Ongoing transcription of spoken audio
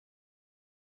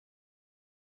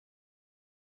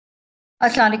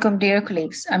Assalamu alaikum, dear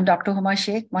colleagues. I'm Dr. Huma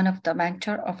Sheikh, one of the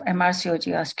mentor of Mrcog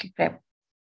Osce Prep.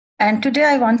 And today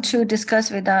I want to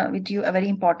discuss with you a very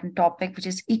important topic, which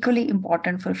is equally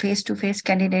important for face-to-face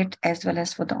candidate as well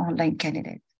as for the online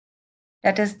candidate.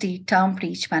 That is the term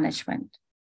breach management.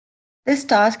 This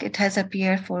task, it has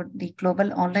appeared for the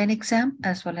global online exam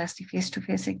as well as the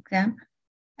face-to-face exam.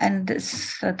 And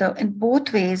in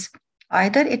both ways,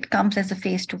 either it comes as a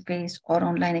face-to-face or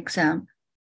online exam,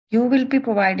 you will be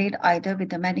provided either with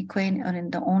the mannequin or in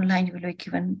the online, you will be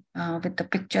given with the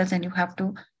pictures, and you have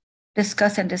to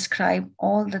discuss and describe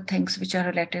all the things which are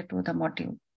related to the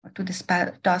module or to this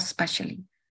task specially.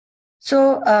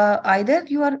 So either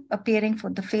you are appearing for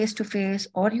the face-to-face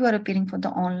or you are appearing for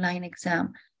the online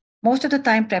exam. Most of the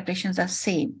time preparations are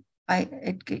same.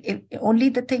 Only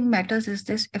the thing matters is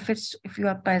this: if you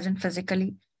are present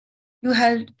physically, you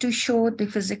have to show the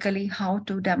physically how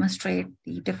to demonstrate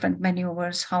the different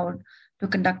maneuvers, how to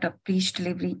conduct a breach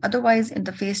delivery. Otherwise, in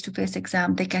the face-to-face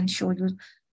exam, they can show you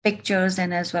pictures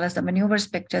and as well as the maneuvers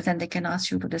pictures, and they can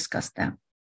ask you to discuss them.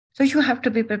 So you have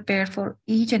to be prepared for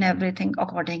each and everything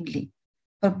accordingly.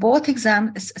 For both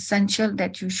exams, it's essential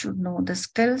that you should know the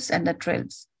skills and the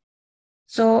drills.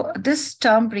 So this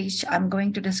term breach, I'm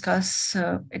going to discuss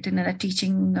it in a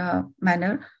teaching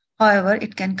manner. However,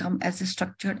 it can come as a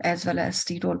structured as well as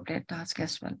the role play task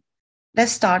as well.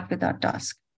 Let's start with our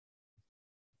task.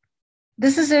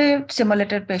 This is a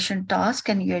simulated patient task,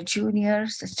 and your junior,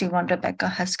 61 Rebecca,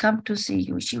 has come to see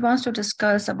you. She wants to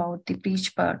discuss about the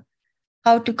breech part,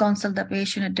 how to counsel the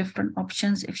patient at different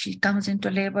options if she comes into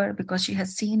labor, because she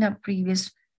has seen a previous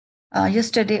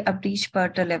yesterday a breech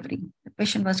birth delivery. The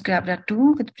patient was grabbed at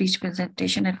 2 with breech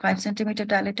presentation at 5 centimeter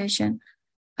dilatation.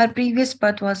 Her previous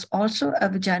birth was also a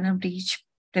vaginal breech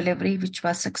delivery, which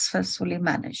was successfully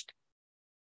managed.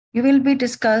 You will be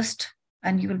discussed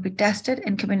and you will be tested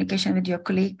in communication with your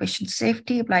colleague, patient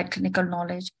safety, applied clinical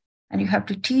knowledge, and you have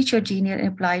to teach your junior and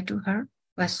apply to her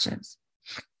questions.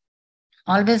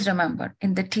 Always remember,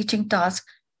 in the teaching task,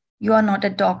 you are not a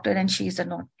doctor and she is a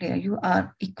not player. You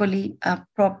are equally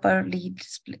properly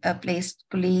placed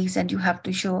colleagues, and you have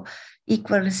to show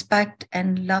equal respect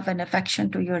and love and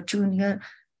affection to your junior.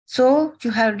 So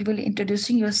you will be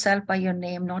introducing yourself by your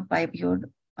name, not by your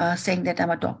saying that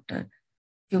I'm a doctor.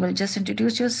 You will just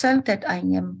introduce yourself that I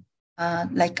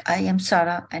am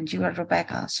Sarah and you are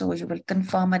Rebecca. So you will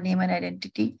confirm a name and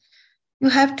identity. You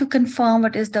have to confirm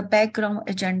what is the background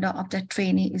agenda of the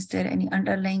trainee. Is there any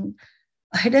underlying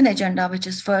hidden agenda which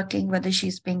is working, whether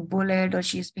she's being bullied or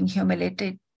she's being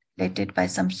humiliated by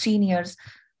some seniors,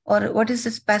 or what is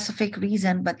the specific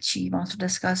reason, but she wants to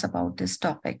discuss about this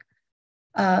topic.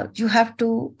 You have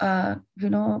to,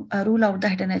 rule out the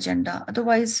hidden agenda.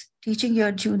 Otherwise, teaching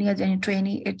your juniors and your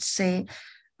trainee, it's a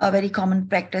very common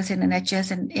practice in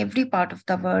NHS and every part of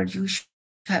the world. You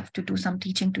have to do some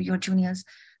teaching to your juniors,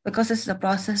 because this is a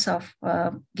process of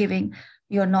giving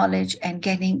your knowledge and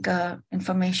gaining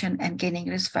information and gaining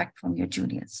respect from your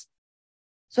juniors.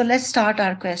 So let's start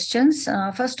our questions.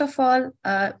 First of all,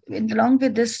 along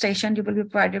with this station, you will be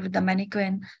provided with the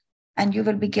mannequin, and you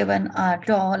will be given a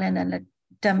doll and a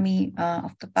dummy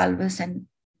of the pelvis, and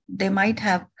they might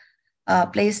have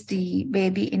placed the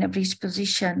baby in a breech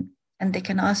position, and they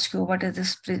can ask you what is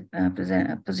this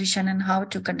position and how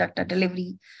to conduct a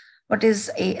delivery. What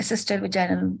is a assisted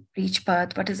vaginal breech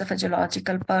birth? What is a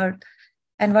physiological birth?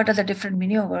 And what are the different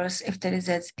maneuvers if there is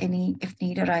any, if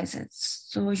need arises?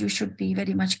 So you should be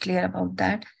very much clear about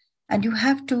that. And you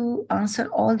have to answer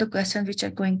all the questions which are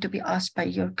going to be asked by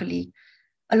your colleague.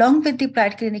 Along with the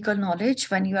applied clinical knowledge,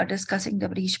 when you are discussing the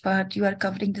breech birth, you are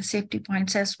covering the safety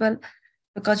points as well,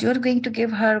 because you're going to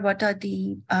give her what are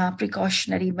the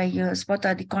precautionary measures, what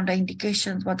are the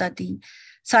contraindications, what are the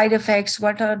side effects,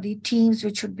 what are the teams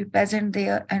which should be present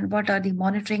there, and what are the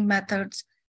monitoring methods,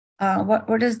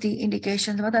 what is the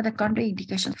indications, what are the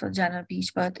contraindications for vaginal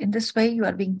breech birth. In this way, you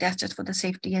are being tested for the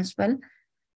safety as well.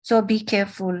 So be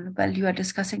careful while you are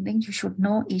discussing things. You should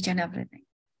know each and everything.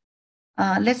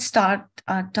 Let's start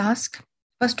our task.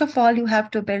 First of all, you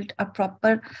have to build a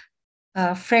proper,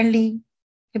 friendly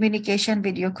communication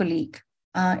with your colleague.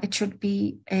 It should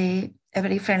be a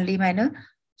very friendly manner,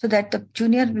 so that the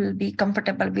junior will be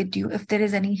comfortable with you. If there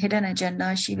is any hidden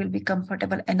agenda, she will be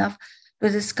comfortable enough to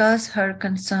discuss her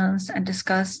concerns and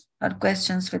discuss her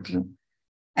questions with you.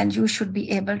 And you should be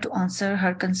able to answer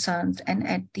her concerns. And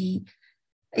at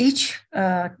each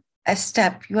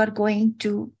step, you are going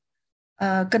to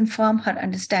confirm her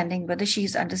understanding, whether she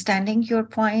is understanding your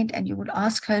point, and you would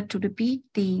ask her to repeat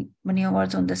the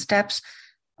maneuvers on the steps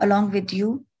along with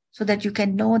you. so that you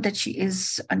can know that she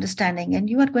is understanding. And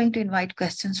you are going to invite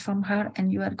questions from her,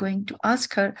 and you are going to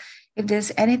ask her if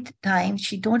there's any time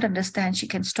she don't understand, she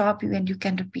can stop you and you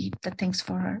can repeat the things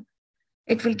for her.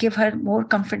 It will give her more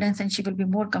confidence and she will be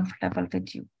more comfortable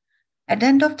with you. At the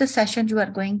end of the session, you are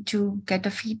going to get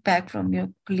a feedback from your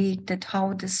colleague that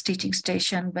how this teaching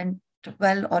station went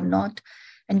well or not.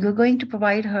 And you're going to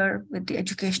provide her with the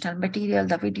educational material,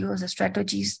 the videos, the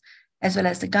strategies, as well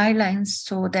as the guidelines,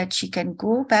 so that she can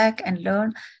go back and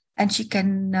learn, and she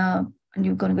can, and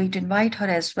you're going to invite her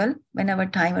as well. Whenever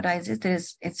time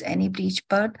arises, it's any breech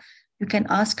birth, you can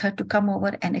ask her to come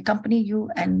over and accompany you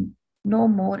and know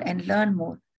more and learn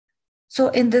more. So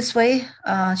in this way,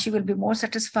 she will be more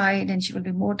satisfied and she will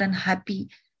be more than happy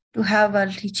to have a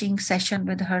teaching session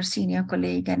with her senior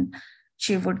colleague, and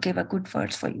she would give a good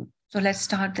words for you. So let's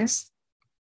start this.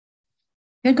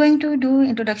 We're going to do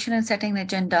introduction and setting the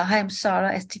agenda. Hi, I'm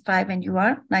Sarah, ST5, and you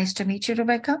are? Nice to meet you,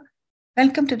 Rebecca.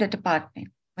 Welcome to the department.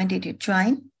 When did you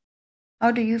join?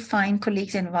 How do you find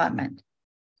colleagues' environment?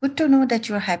 Good to know that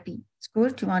you're happy. It's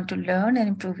good. You want to learn and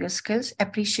improve your skills.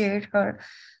 Appreciate her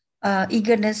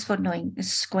eagerness for knowing.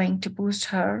 Is going to boost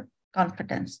her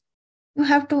confidence. You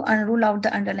have to rule out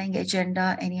the underlying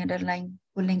agenda, any underlying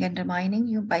bullying and undermining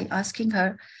you by asking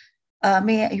her,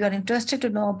 you are interested to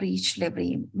know breech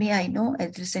livery. May I know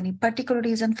if there's any particular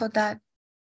reason for that?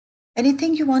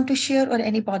 Anything you want to share or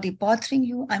anybody bothering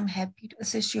you, I'm happy to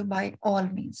assist you by all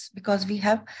means, because we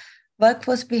have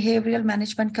Workforce Behavioral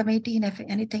Management Committee, and if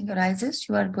anything arises,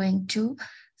 you are going to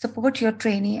support your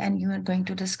trainee and you are going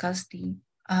to discuss the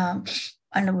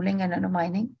underbullying and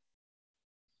undermining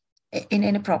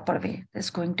in a proper way.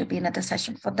 There's going to be another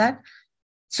session for that.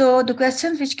 So the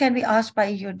questions which can be asked by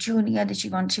your junior that she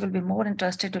will be more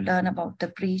interested to learn about the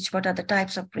breech. What are the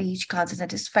types of breech, causes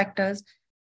and risk factors,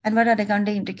 and what are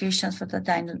the indications for the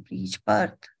vaginal breech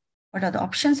birth? What are the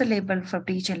options available for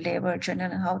breech in labor,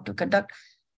 general, and how to conduct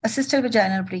assisted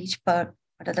vaginal breech birth?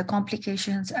 What are the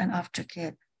complications and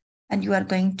aftercare? And you are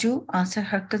going to answer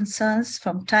her concerns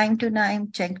from time to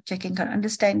time, checking her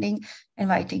understanding,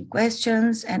 inviting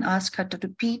questions, and ask her to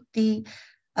repeat the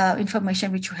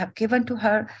information which you have given to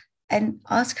her, and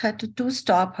ask her to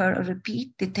stop her or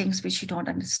repeat the things which you don't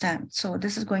understand. So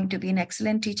this is going to be an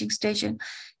excellent teaching station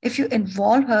if you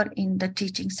involve her in the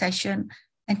teaching session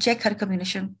and check her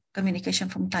communication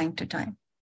from time to time.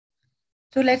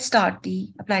 So let's start the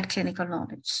applied clinical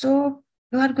knowledge. So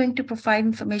you are going to provide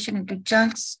information into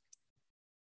chunks,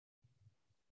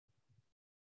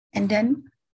 and then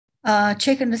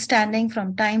check understanding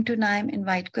from time to time,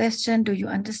 invite question, do you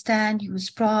understand, use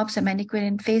props, a mannequin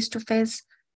in face-to-face,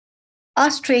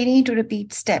 ask trainee to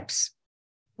repeat steps,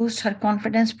 boost her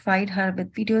confidence, provide her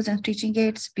with videos and teaching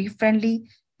aids, be friendly,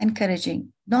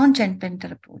 encouraging,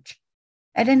 non-judgmental approach.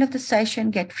 At the end of the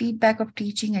session, get feedback of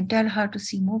teaching and tell her to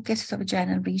see more cases of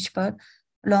vaginal breech birth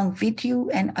along with you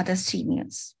and other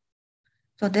seniors.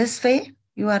 So this way,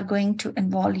 you are going to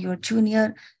involve your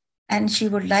junior, and she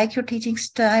would like your teaching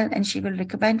style, and she will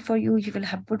recommend for you. You will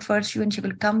have put first you, and she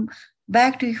will come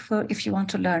back to you if you want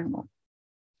to learn more.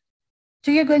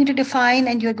 So you're going to define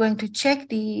and you're going to check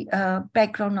the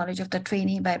background knowledge of the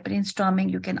trainee by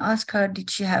brainstorming. You can ask her, did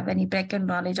she have any background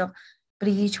knowledge of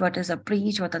breech? What is a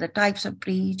breech? What are the types of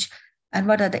breech? And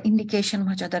what are the indications?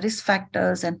 What are the risk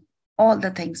factors and all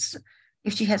the things?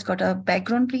 If she has got a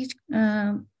background breech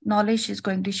knowledge, she's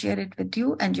going to share it with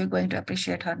you, and you're going to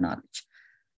appreciate her knowledge.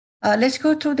 Let's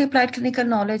go through the applied clinical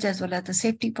knowledge as well as the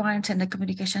safety points and the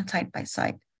communication side by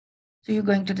side. So you're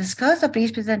going to discuss the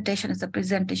breech presentation is a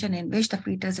presentation in which the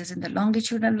fetus is in the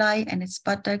longitudinal lie and its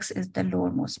buttocks is the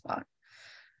lowermost part.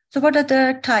 So what are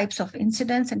the types of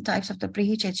incidence and types of the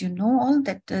breech? As you know all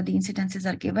that the incidences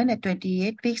are given at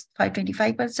 28 weeks,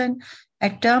 25%,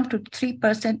 at term to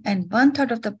 3%, and 1/3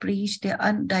 of the breech, they are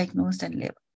undiagnosed and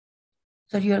live.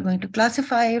 So you are going to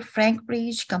classify frank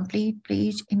breech, complete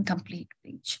breech, incomplete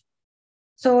breech.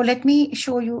 So let me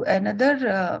show you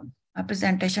another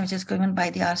presentation which is given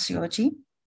by the RCOG.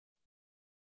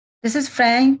 This is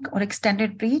frank or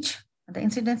extended breech. The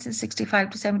incidence is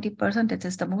 65 to 70%. That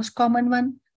is the most common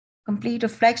one. Complete or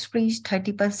flexed breech,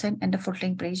 30%, and the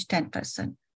footling breech,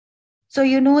 10%. So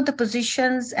you know the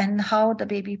positions and how the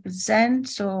baby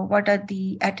presents. So what are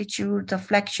the attitudes, the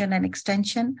flexion and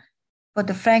extension? For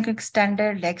the frank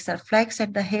extended, legs are flexed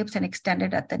at the hips and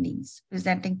extended at the knees.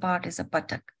 Presenting part is a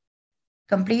buttock.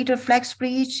 Complete or flexed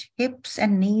breech, hips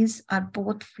and knees are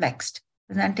both flexed.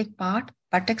 Presenting part,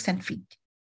 buttocks and feet.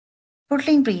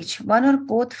 Footling breech, one or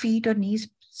both feet or knees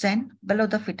present below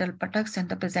the fetal buttocks, and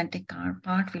the presenting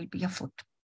part will be a foot.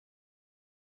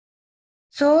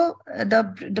 So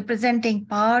the presenting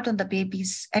part on the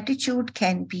baby's attitude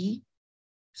can be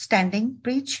standing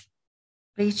breech,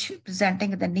 breech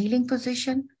presenting in the kneeling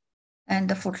position, and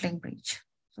the footling breech.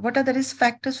 So what are the risk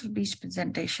factors for breech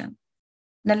presentation?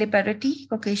 Nulliparity,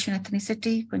 Caucasian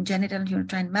ethnicity, congenital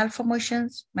uterine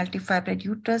malformations, multifibroid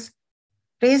uterus,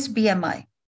 raised BMI,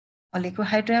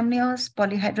 oligohydramnios,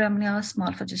 polyhydramnios,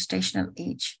 small for gestational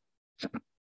age,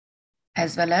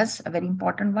 as well as a very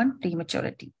important one,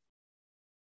 prematurity.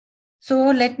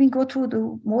 So let me go through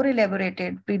the more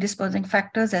elaborated predisposing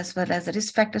factors as well as the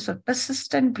risk factors for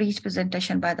persistent breech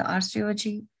presentation by the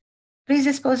RCOG.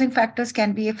 Predisposing factors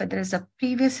can be if there is a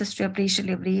previous history of breech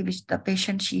delivery, which the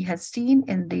patient she has seen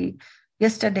in the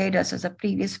yesterday does as a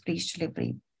previous breech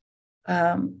delivery.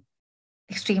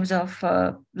 Extremes of,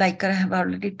 like I have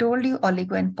already told you,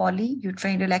 oligo and poly,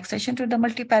 uterine relaxation to the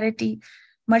multiparity,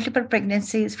 multiple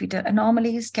pregnancies, fetal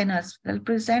anomalies can as well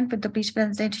present with the breech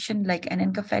presentation like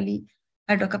anencephaly,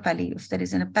 hydrocephaly. If there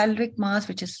is a pelvic mass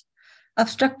which is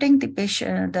obstructing the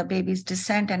patient, the baby's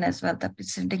descent, and as well the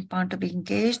presenting part to be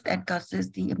engaged, that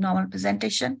causes the abnormal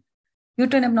presentation.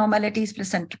 Uterine abnormalities,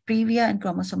 placenta previa, and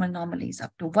chromosomal anomalies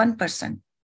up to 1%.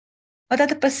 What are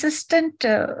the persistent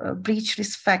breech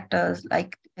risk factors?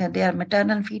 Like they are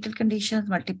maternal and fetal conditions,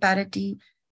 multiparity.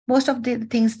 Most of the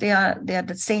things they are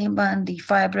the same one: the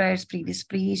fibroids, previous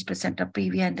breech, placenta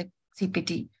previa, and the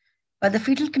CPT. But the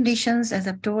fetal conditions, as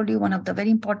I've told you, one of the very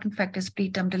important factors: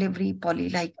 preterm delivery, poly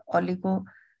like oligo,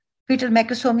 fetal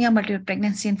macrosomia, multiple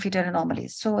pregnancy, and fetal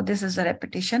anomalies. So this is a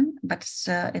repetition, but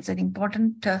it's an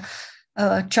important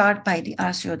chart by the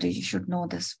RCOG. You should know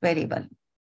this very well.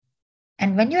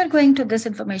 And when you are going to this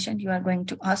information, you are going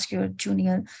to ask your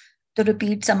junior to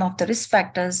repeat some of the risk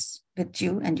factors with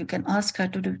you, and you can ask her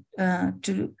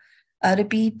to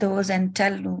repeat those and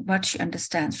tell you what she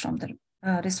understands from the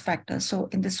risk factors. So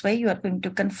in this way, you are going to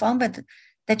confirm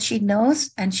that she knows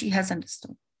and she has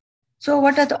understood. So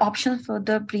what are the options for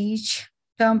the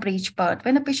term breech birth?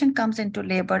 When a patient comes into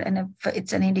labor and if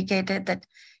it's an indicator that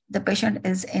the patient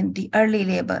is in the early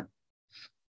labor,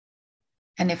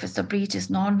 and if the breech is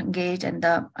non-engaged and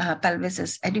the pelvis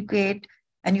is adequate,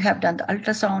 and you have done the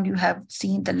ultrasound, you have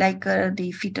seen the liquor,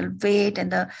 the fetal weight,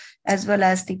 and as well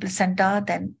as the placenta,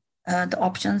 then the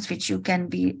options which you can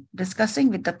be discussing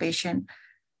with the patient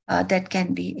that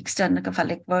can be external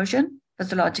cephalic version,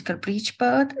 physiological breech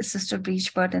birth, assisted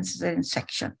breech birth, and cesarean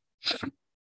section.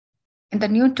 In the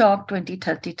new talk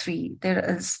 2033,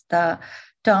 there is the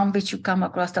term which you come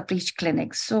across, the breech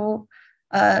clinic. So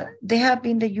they have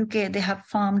been the UK, they have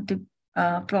formed the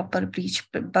proper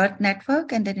breech birth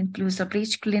network, and that includes a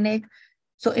breech clinic.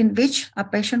 So in which a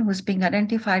patient who is being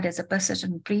identified as a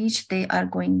persistent breech, they are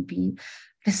going to be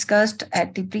discussed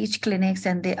at the breech clinics,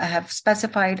 and they have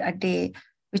specified a day,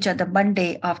 which are the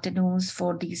Monday afternoons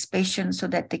for these patients, so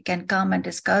that they can come and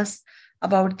discuss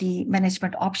about the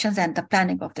management options and the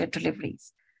planning of their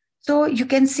deliveries. So you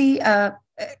can see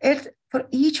for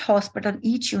each hospital,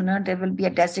 each unit, there will be a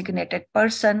designated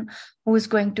person who is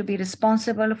going to be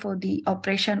responsible for the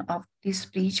operation of this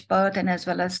breech birth and as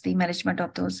well as the management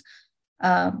of those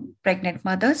pregnant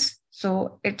mothers.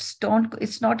 So it's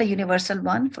not a universal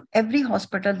one. For every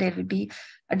hospital, there will be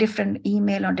a different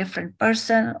email or different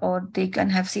person, or they can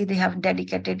they have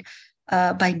dedicated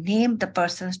by name the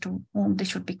persons to whom they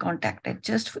should be contacted.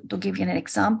 Just to give you an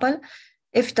example,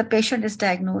 if the patient is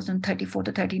diagnosed in 34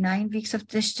 to 39 weeks of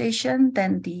gestation,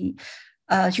 then the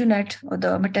unit or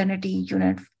the maternity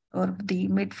unit or the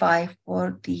midwife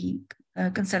or the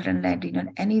consultant-led unit,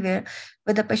 anywhere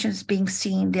where the patient is being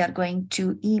seen, they are going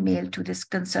to email to this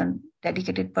concerned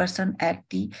dedicated person at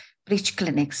the breech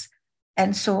clinics.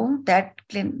 And so that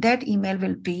email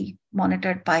will be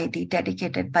monitored by the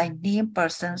dedicated by name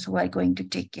persons who are going to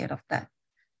take care of that.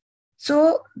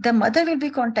 So the mother will be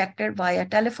contacted via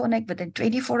telephonic within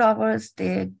 24 hours.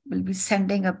 They will be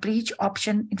sending a breech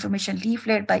option information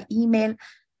leaflet by email.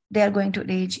 They are going to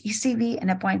arrange ECV.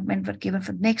 An appointment were given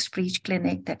for next breech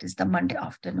clinic, that is the Monday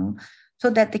afternoon,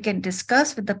 so that they can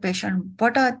discuss with the patient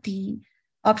what are the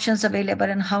options available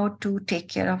and how to take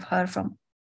care of her from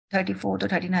 34 to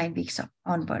 39 weeks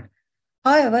onward.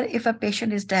 However, if a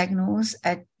patient is diagnosed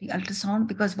at the ultrasound,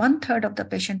 because 1/3 of the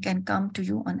patient can come to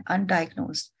you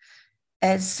undiagnosed,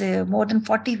 as more than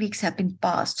 40 weeks have been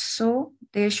passed. So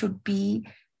there should be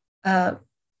a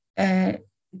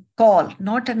call,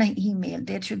 not an email.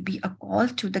 There should be a call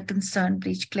to the concerned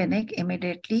breech clinic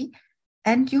immediately.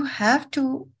 And you have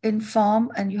to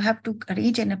inform and you have to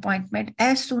arrange an appointment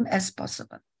as soon as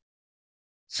possible.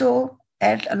 So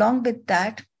along with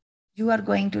that, you are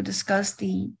going to discuss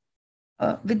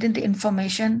within the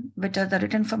information, which are the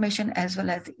written information as well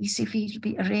as the ECV will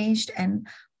be arranged, and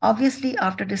obviously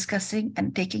after discussing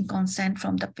and taking consent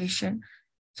from the patient.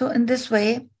 So in this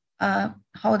way,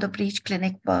 how the breech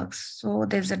clinic works. So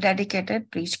there's a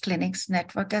dedicated breech clinics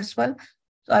network as well.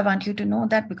 So I want you to know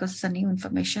that because it's a new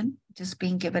information just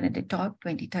being given in the talk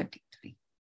 2033.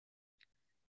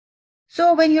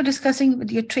 So when you're discussing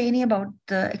with your trainee about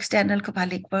the external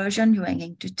cephalic version, you are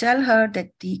going to tell her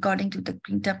that according to the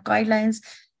CleanTap guidelines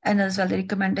and as well the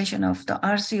recommendation of the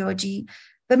RCOG,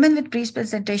 women with breech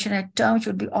presentation at term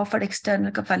should be offered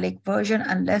external cephalic version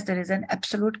unless there is an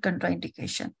absolute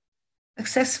contraindication.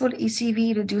 Successful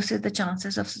ECV reduces the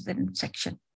chances of cesarean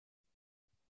section.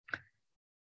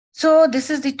 So this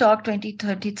is the talk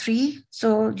 2033.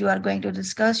 So you are going to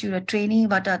discuss, you are training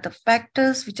what are the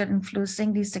factors which are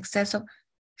influencing the success of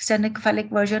external cephalic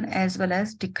version as well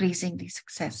as decreasing the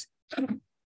success.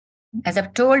 As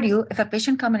I've told you, if a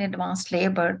patient comes in advanced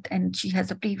labor and she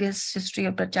has a previous history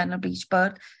of vaginal breech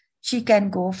birth, she can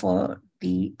go for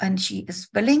and she is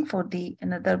willing for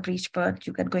another breech birth.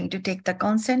 You are going to take the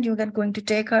consent, you are going to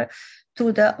take her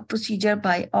through the procedure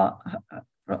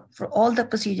for all the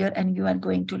procedure, and you are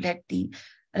going to let the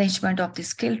arrangement of the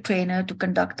skilled trainer to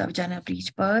conduct the vaginal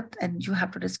breech birth, and you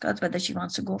have to discuss whether she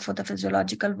wants to go for the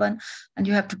physiological one, and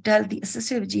you have to tell the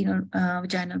assisted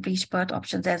vaginal breech birth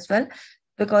options as well,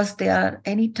 because there are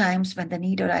any times when the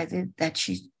need arises that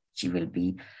she will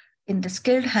be in the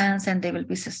skilled hands and there will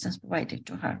be assistance provided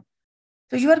to her.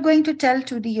 So you are going to tell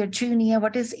to your junior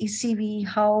what is ECV,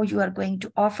 how you are going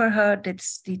to offer her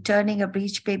that's the turning a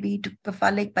breech baby to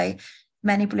cephalic by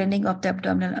manipulating of the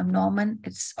abdominal abnormal.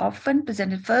 It's often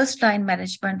presented first-line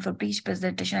management for breech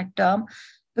presentation at term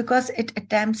because it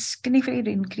attempts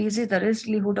significantly increases the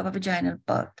likelihood of a vaginal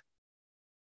birth.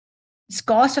 It's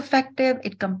cost-effective,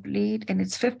 it's complete, and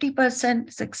it's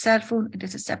 50% successful. It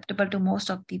is acceptable to most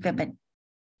of the women.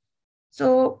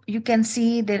 So you can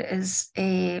see there is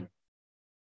a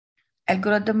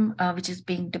algorithm which is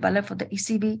being developed for the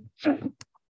ECV.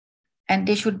 And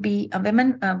they should be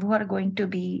women who are going to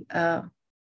be the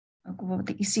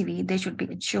ECV, they should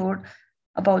be insured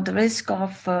about the risk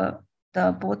of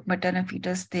the both maternal and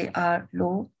fetus. They are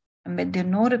low, and with there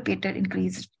no repeated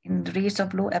increase in the rates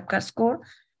of low EPGAR score,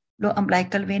 low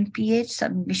umbilical vein pH,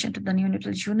 submission to the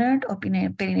neonatal unit, or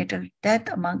perinatal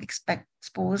death among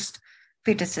exposed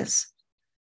fetuses.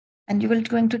 And you will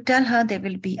going to tell her there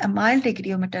will be a mild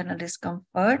degree of maternal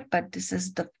discomfort, but this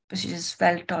is the procedure is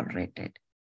well tolerated.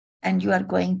 And you are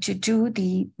going to do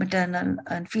the maternal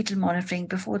and fetal monitoring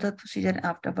before the procedure and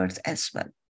afterwards as well.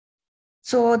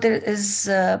 So there is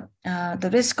the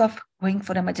risk of going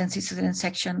for emergency cesarean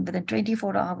section within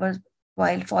 24 hours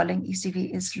while following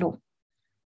ECV is low.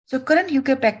 So current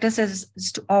UK practice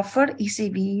is to offer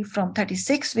ECV from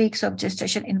 36 weeks of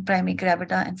gestation in primary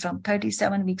gravida and from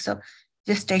 37 weeks of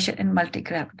gestation in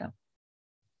multigravida.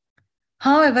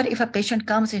 However, if a patient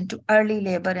comes into early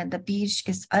labor and the breech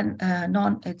is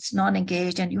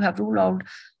non-engaged and you have ruled out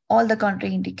all the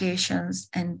contraindications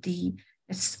and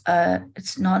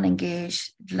it's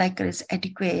non-engaged, Liker is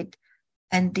adequate,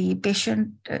 and the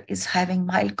patient is having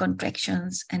mild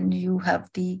contractions and you have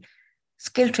the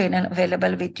skilled trainer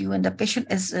available with you and the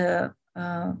patient is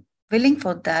willing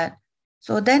for that,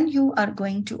 so then you are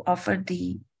going to offer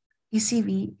the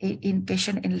ECV in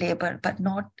patient in labor, but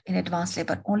not in advanced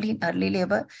labor, only in early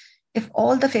labor, if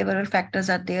all the favorable factors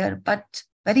are there. But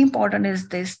very important is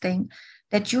this thing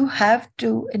that you have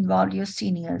to involve your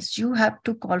seniors. You have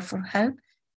to call for help.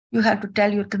 You have to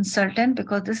tell your consultant,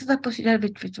 because this is a procedure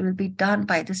which will be done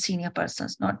by the senior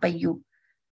persons, not by you.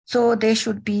 So they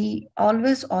should be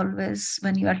always,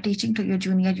 when you are teaching to your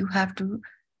junior, you have to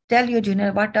tell your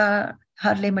junior what are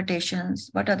her limitations,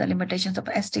 what are the limitations of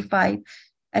ST5,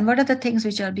 and what are the things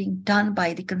which are being done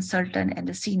by the consultant and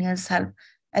the seniors' help.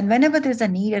 And whenever there's a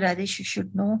need arises, you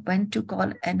should know when to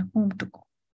call and whom to call.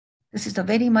 This is a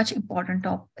very much important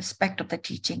aspect of the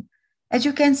teaching. As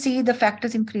you can see, the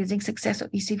factors increasing success of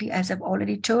ECV, as I've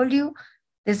already told you,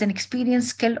 there's an experienced,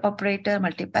 skilled operator,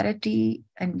 multiparity,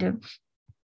 and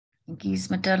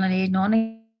increased maternal age,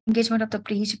 non-engagement of the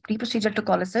pre-procedural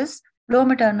tocolysis, low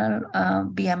maternal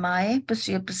BMI,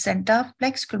 posterior placenta,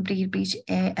 flex complete breech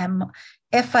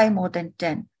FI more than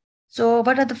 10. So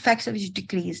what are the factors which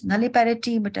decrease?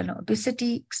 Nulliparity, maternal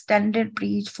obesity, extended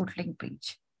breech, foot-link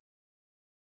breech.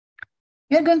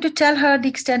 You're going to tell her the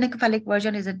extended cephalic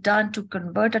version is done to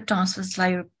convert a transverse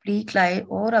lie or oblique lie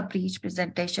or a breech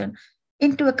presentation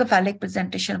into a cephalic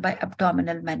presentation by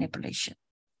abdominal manipulation.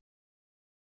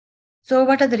 So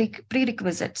what are the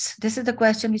prerequisites? This is the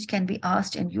question which can be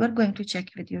asked, and you are going to check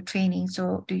with your training.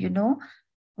 So do you know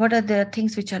what are the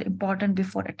things which are important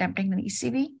before attempting an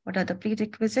ECV? What are the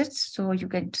prerequisites? So you're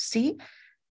going to see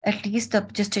at least the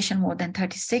gestation more than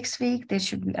 36 weeks. There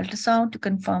should be ultrasound to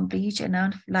confirm breech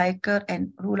and Liker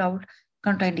and rule out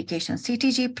contraindications.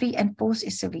 CTG pre and post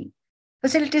ECV.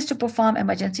 Facilities to perform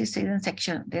emergency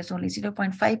C-section. There's only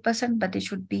 0.5%, but there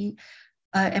should be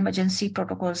emergency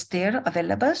protocols there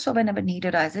available. So whenever need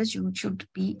arises, you should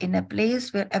be in a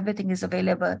place where everything is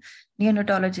available,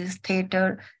 neonatologist,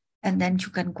 theater, and then you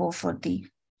can go for the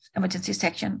emergency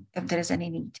section if there is any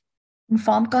need.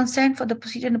 Informed consent for the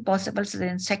procedure and possible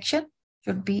cesarean section.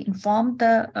 Should be informed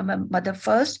the mother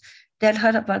first, tell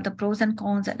her about the pros and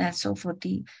cons, and also for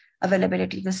the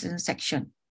availability of the cesarean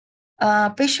section.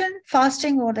 Patient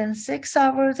fasting more than 6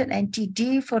 hours and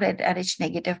NTD for an Rh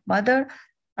negative mother.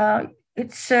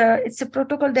 It's a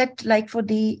protocol that, like for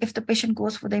the, if the patient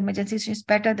goes for the emergency, it's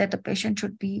better that the patient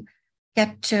should be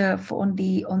kept for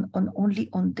only on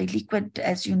the liquid,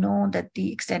 as you know, that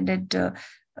the extended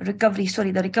recovery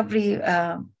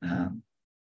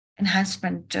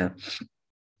enhancement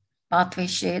pathway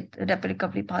shade, rapid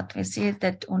recovery pathway says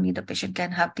that only the patient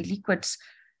can have the liquids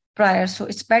prior. So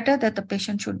it's better that the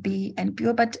patient should be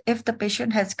NPO. But if the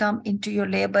patient has come into your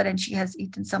labor and she has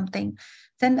eaten something,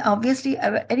 then obviously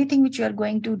anything which you are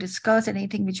going to discuss,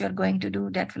 anything which you are going to do,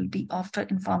 that will be after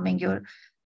informing your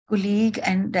colleague,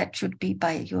 and that should be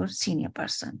by your senior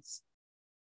persons.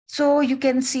 So you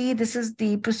can see this is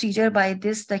the procedure. By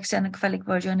this, the external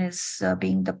version is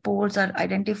being the poles are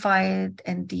identified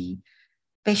and the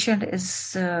patient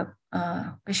is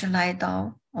patient lie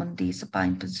down on the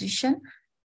supine position.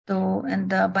 So, and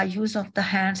by use of the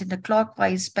hands in the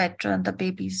clockwise pattern, the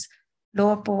baby's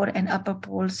lower pole and upper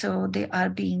pole, so they are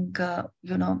being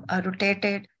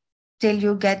rotated till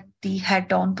you get the head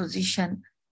down position,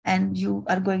 and you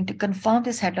are going to confirm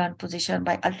this head down position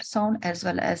by ultrasound as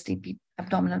well as the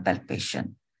abdominal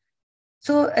palpation.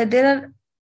 So there are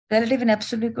relative and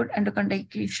absolute good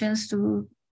endocondications to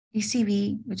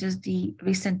ECV, which is the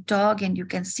recent TOG, and you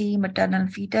can see maternal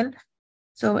fetal.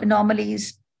 So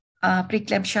anomalies,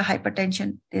 preeclampsia,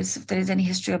 hypertension, if there is any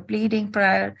history of bleeding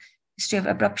prior, history of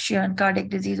abruption, cardiac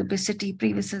disease, obesity,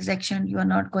 previous resection, you are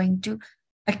not going to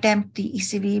attempt the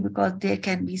ECV because there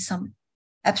can be some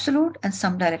absolute and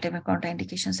some relative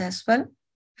contraindications as well.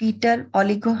 Fetal,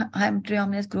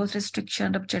 oligohydramnios, growth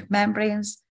restriction, ruptured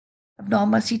membranes,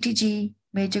 abnormal CTG,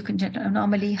 major congenital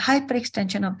anomaly,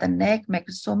 hyperextension of the neck,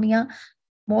 macrosomia,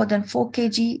 more than 4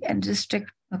 kg, and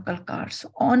restrict knuckle cards.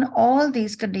 So on all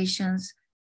these conditions,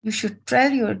 you should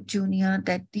tell your junior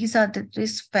that these are the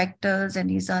risk factors and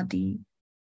these are the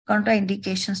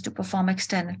contraindications to perform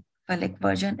external phallic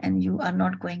version, and you are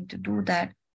not going to do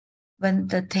that when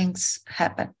the things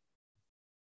happen.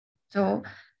 So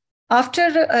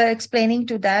after explaining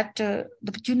to that, the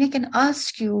junior can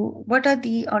ask you, what are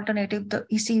the alternative, the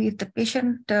ECV, if the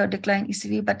patient decline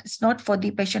ECV, but it's not for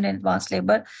the patient in advanced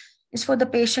labor, it's for the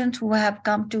patient who have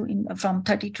come to from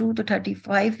 32 to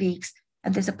 35 weeks,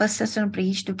 and there's a persistent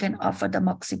breach, you can offer the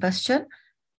moxibustion.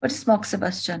 What is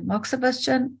moxibustion?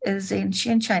 Moxibustion is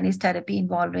ancient Chinese therapy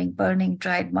involving burning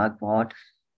dried mugwort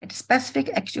at a specific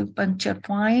acupuncture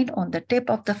point on the tip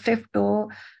of the fifth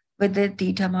toe with the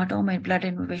dermatome and blood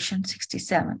innervation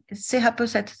 67. It's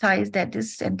hypothesized that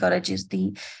this encourages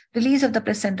the release of the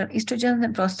placental estrogens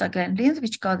and prostaglandins,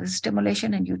 which causes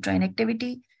stimulation and uterine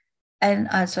activity, and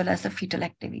as well as the fetal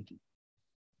activity.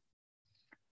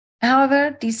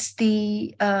 However, there's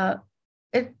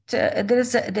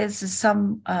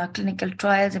some clinical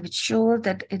trials which show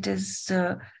that it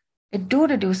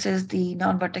reduces the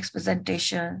non-vertex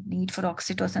presentation, need for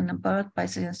oxytocin and birth by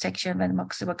cesarean section when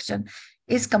moxibustion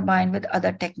is combined with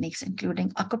other techniques, including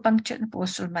acupuncture and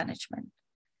postural management.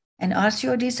 And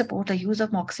RCOD support the use of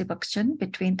moxibustion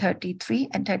between 33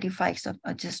 and 35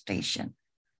 of gestation.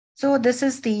 So this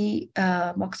is the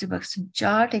moxibustion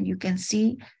chart, and you can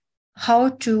see how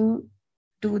to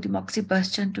do the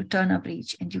moxibustion to turn a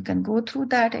breech, and you can go through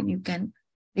that and you can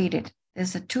read it.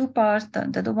 There's a 2 parts, the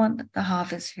other one, the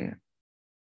half is here.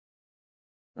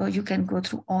 So you can go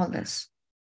through all this.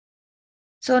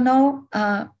 So now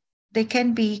there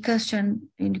can be question,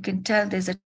 and you can tell there's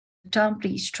a term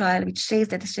breech trial which says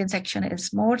that the cesarean section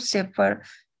is more safer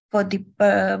for the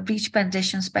breech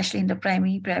penetration, especially in the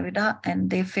primary pravida, and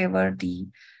they favor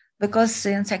because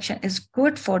cesarean section is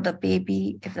good for the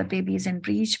baby if the baby is in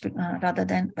breech rather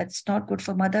than, but it's not good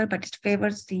for mother, but it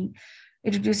favors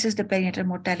it reduces the perinatal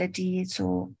mortality.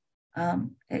 So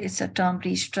it's a term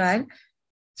breech trial.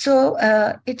 So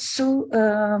they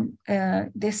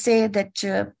say that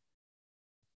the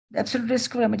absolute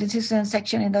risk of emergency cesarean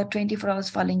section in the 24 hours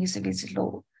following is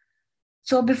low.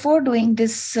 So before doing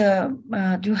this,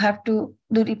 you have to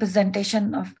do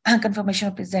representation of confirmation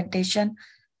of presentation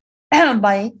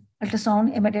by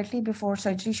ultrasound immediately before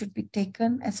surgery should be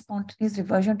taken, as spontaneous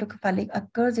reversion to cephalic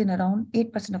occurs in around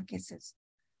 8% of cases.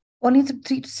 Only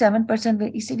 3 to 7%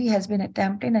 where ECV has been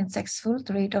attempted and successful.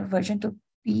 The rate of version to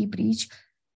PE breach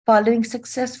following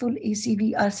successful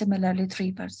ECV are similarly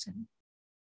 3%.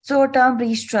 So term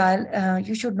breach trial,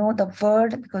 you should know the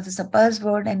word because it's a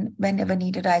buzzword, and whenever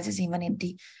need arises, even in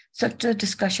the structured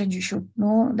discussion, you should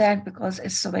know that because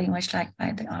it's so very much liked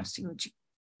by the RCOG.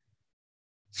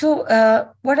 So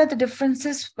what are the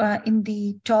differences in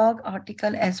the TOG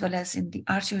article as well as in the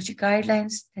RCOG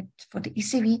guidelines? That for the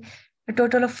ECV, a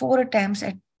total of 4 attempts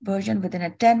at version within a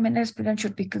 10 minutes period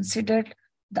should be considered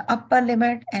the upper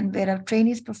limit, and where a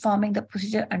trainee is performing the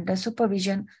procedure under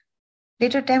supervision,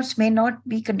 later attempts may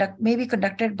be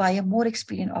conducted by a more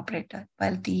experienced operator,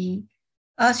 while the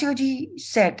RCOG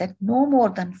said that no more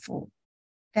than 4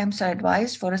 attempts are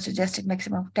advised for a suggested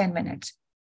maximum of 10 minutes.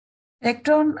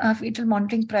 Electron fetal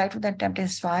monitoring prior to the attempt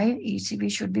is fine. ECV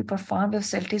should be performed with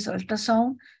facilities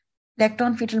ultrasound.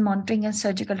 Electron fetal monitoring and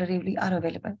surgical delivery are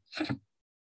available.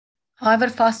 However,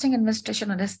 fasting administration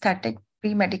or anesthetic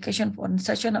pre-medication for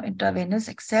insertion of intravenous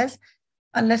access,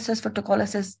 unless as for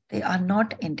protocols, they are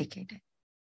not indicated.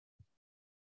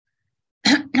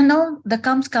 Now the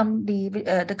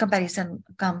comparison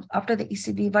comes after the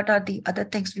ECV. What are the other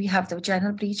things? We have the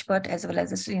vaginal breech birth as well as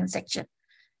the cesarean section.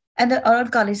 And the oral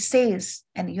college says,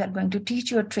 and you are going to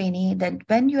teach your trainee that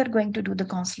when you are going to do the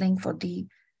counseling for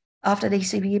after the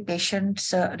ECV, patient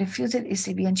refuses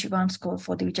ECV and she wants to go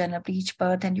for the vaginal breech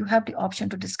birth, and you have the option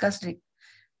to discuss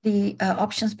the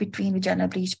options between vaginal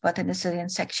breech birth and the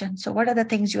cesarean section. So what are the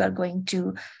things you are going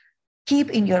to keep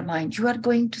in your mind? You are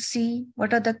going to see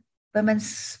what are the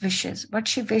women's wishes, what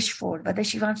she wished for, whether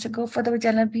she wants to go for the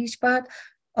vaginal breech birth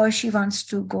or she wants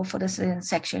to go for the cesarean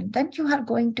section. Then you are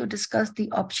going to discuss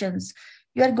the options.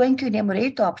 You are going to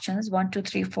enumerate the options 1, 2,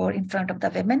 3, 4 in front of the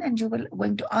women, and you will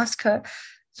going to ask her,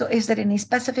 so is there any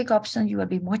specific option you will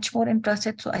be much more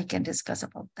interested, so I can discuss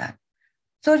about that.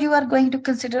 So you are going to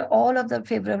consider all of the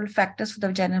favorable factors for the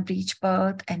vaginal breech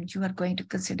birth, and you are going to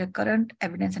consider current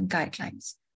evidence and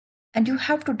guidelines. And you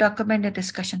have to document a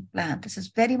discussion plan. This is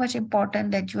very much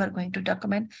important that you are going to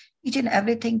document each and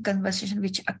everything conversation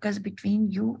which occurs between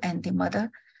you and the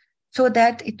mother, so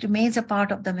that it remains a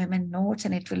part of the women notes,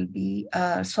 and it will be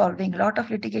solving a lot of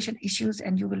litigation issues,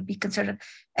 and you will be considered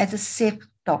as a safe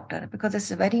doctor, because it's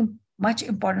a very much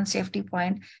important safety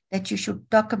point that you should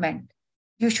document.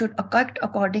 You should act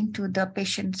according to the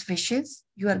patient's wishes.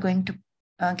 You are going to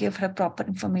give her proper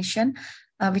information,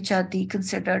 which are the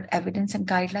considered evidence and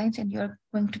guidelines, and you're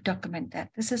going to document that.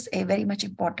 This is a very much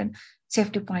important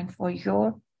safety point for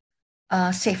your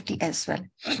safety as well.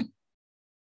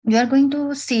 We are going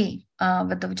to see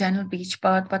with the vaginal breech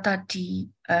birth what are the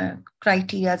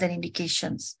criteria and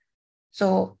indications.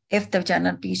 So if the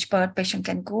vaginal breech birth patient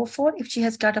can go for, if she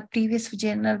has got a previous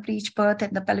vaginal breech birth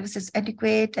and the pelvis is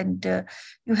adequate, and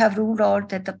you have ruled out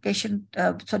that the patient,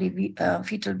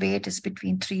 fetal weight is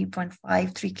between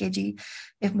 3.5, 3 kg.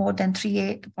 If more than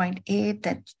 3.8,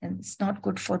 that it's not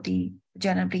good for the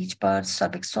vaginal breech birth.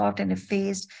 Cervix soft and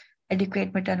effaced,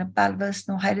 adequate maternal pelvis,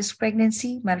 no high-risk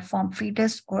pregnancy, malformed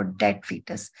fetus, or dead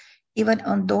fetus. Even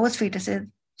on those fetuses,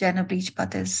 vaginal breech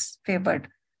birth is favored.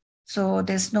 So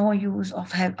there's no use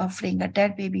of offering a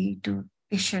dead baby to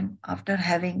patient after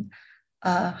having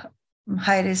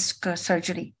high-risk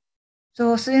surgery.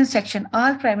 So cesarean section,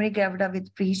 all primary gravida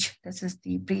with breech, this is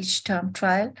the breech term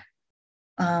trial,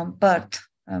 birth,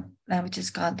 which is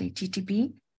called the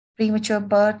GTP, premature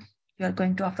birth, you are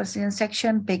going to offer cesarean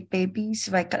section, big baby,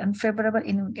 cervical unfavorable,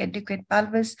 inadequate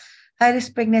pelvis,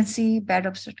 high-risk pregnancy, bad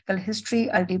obstetrical history,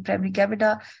 early primary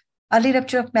gravida, early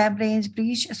rupture of membranes,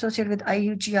 breach associated with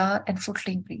IUGR, and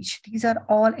footling breach. These are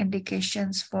all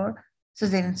indications for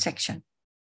cesarean section.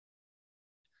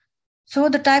 So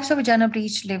the types of vaginal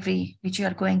breech delivery, which you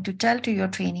are going to tell to your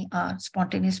trainee, are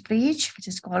spontaneous breech, which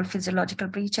is called physiological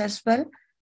breech as well.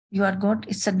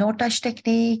 It's a no-touch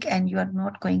technique, and you are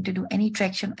not going to do any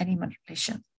traction, any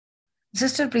manipulation.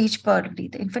 Assisted breech birth, the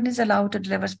infant is allowed to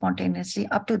deliver spontaneously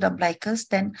up to the umbilicus.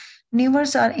 Then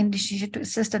maneuvers are initiated to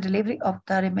assist the delivery of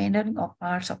the remainder of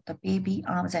parts of the baby,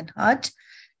 arms and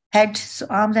head. So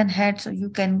arms and head, so you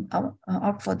can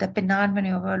opt for the Pinard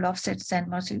maneuver, Lofsitz and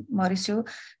Mauricio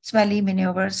Smelly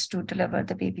maneuvers to deliver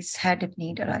the baby's head if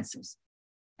need arises.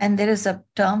 And there is a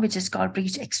term which is called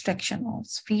breech extraction.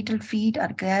 Fetal feet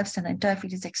are grafts and the entire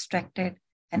feet is extracted,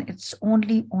 and it's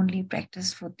only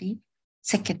practice for the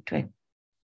second twin.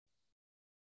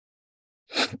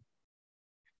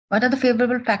 What are the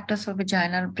favorable factors for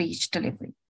vaginal breech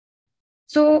delivery?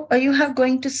 So you have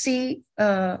going to see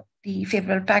the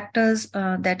favorable factors,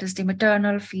 that is the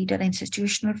maternal, feeder,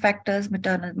 institutional factors,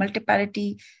 maternal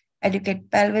multiplicity, educate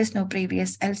pelvis, no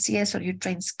previous LCS or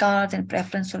uterine scars, and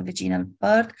preference for vaginal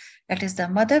birth. That is, the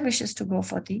mother wishes to go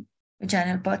for the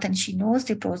vaginal birth and she knows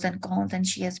the pros and cons and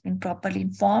she has been properly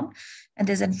informed and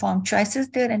there's informed choices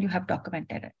there and you have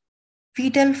documented it.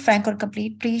 Fetal, frank or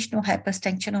complete breech, no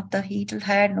hyperextension of the fetal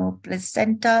head, no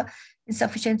placenta,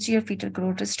 insufficiency or fetal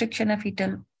growth restriction, a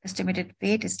fetal estimated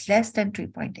weight is less than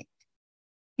 3.8.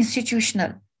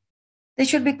 Institutional. There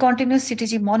should be continuous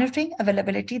CTG monitoring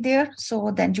availability there.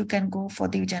 So then you can go for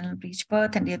the vaginal breech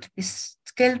birth and there to be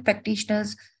skilled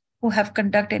practitioners who have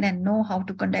conducted and know how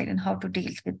to conduct and how to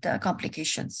deal with the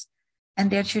complications. And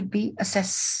there should be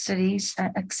accessories,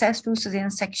 access to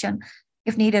cesarean section.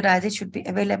 If need arises, it should be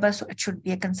available. So it should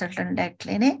be a consultant-led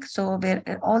clinic. So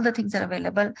where all the things are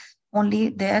available, only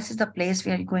this is the place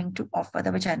where you're going to offer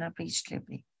the vaginal breech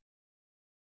delivery.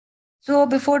 So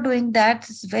before doing that,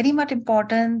 it's very much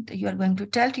important. You are going to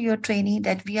tell to your trainee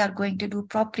that we are going to do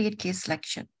appropriate case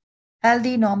selection.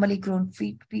 Healthy, normally grown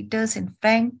fetus in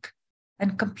frank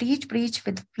and complete breech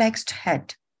with flexed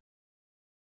head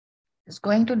is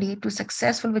going to lead to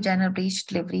successful vaginal breech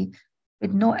delivery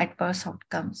with no adverse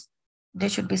outcomes. There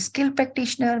should be skilled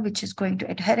practitioner, which is going to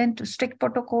adhere to strict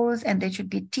protocols, and there should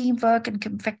be teamwork and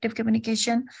effective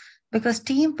communication, because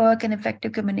teamwork and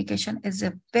effective communication is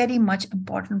a very much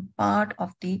important part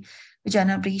of the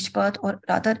vaginal breech birth, or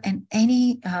rather in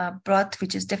any birth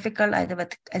which is difficult, either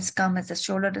with as come as a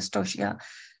shoulder dystocia,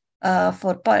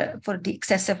 for the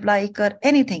excessive like or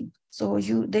anything. So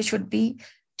there should be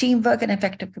teamwork and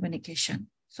effective communication.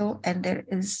 So, and there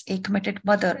is a committed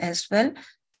mother as well.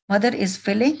 Mother is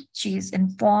willing, she is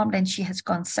informed, and she has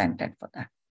consented for that.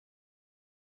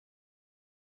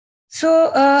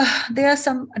 So there are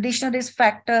some additional risk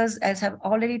factors, as I've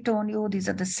already told you. These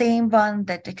are the same one,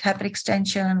 that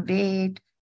hyperextension, weight,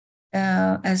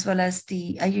 as well as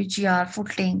the IUGR,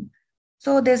 footling.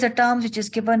 So there's a term which is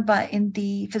given in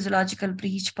the physiological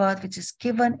breech birth, which is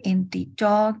given in the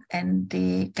talk, and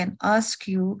they can ask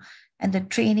you, and the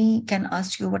trainee can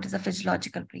ask you, what is a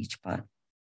physiological breech birth?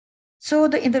 So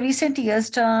in the recent years,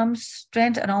 trends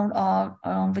around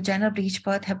vaginal breech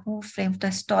birth have moved from the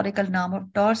historical norm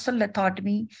of dorsal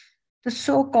lithotomy to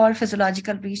so-called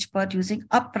physiological breech birth using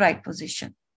upright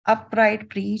position. Upright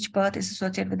breech birth is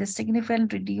associated with a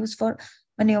significant reduce for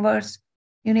maneuvers,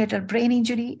 neonatal brain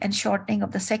injury, and shortening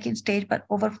of the second stage by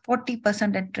over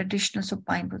 40% in traditional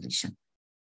supine position.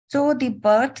 So the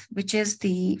birth, which is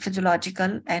the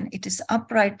physiological, and it is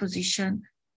upright position,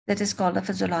 that is called the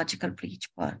physiological breech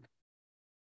birth.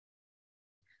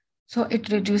 So it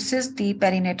reduces the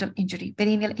perineal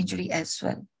injury as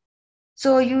well.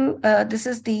 So this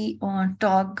is the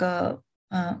TOG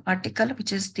article,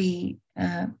 which is the,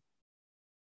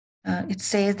 it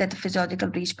says that the physiological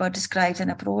breech birth describes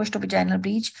an approach to vaginal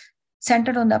breech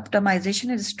centered on the optimization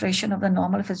and restoration of the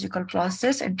normal physical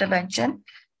process. Intervention,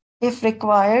 if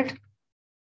required,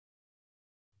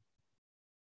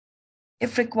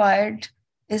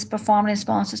 is performed in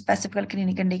response to specific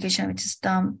clinical indication, which is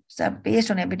based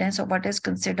on evidence of what is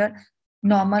considered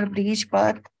normal breech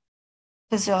birth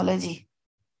physiology.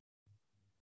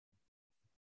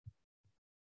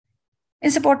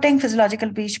 In supporting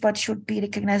physiological breech birth should be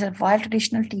recognized that while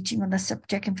traditional teaching on the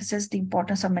subject emphasizes the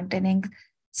importance of maintaining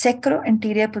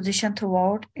sacro-anterior position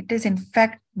throughout, it is in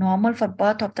fact normal for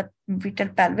birth of the fetal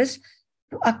pelvis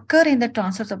to occur in the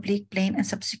transverse oblique plane and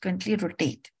subsequently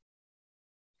rotate.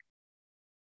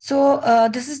 So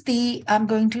this is I'm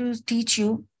going to teach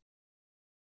you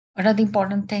what are the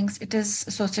important things. It is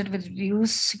associated with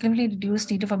significantly reduced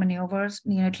need for maneuvers,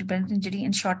 neonatal brain injury,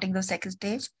 and shortening the second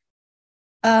stage.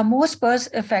 Most births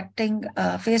affecting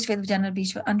faced with vaginal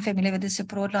breech were unfamiliar with this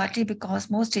approach, largely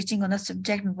because most teaching on the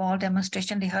subject involved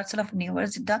demonstration rehearsal of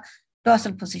maneuvers in the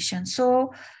dorsal position.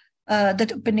 So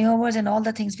the maneuvers and all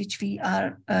the things which we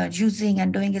are using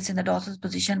and doing is in the dorsal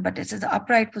position, but this is the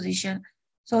upright position.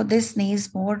 So this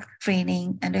needs more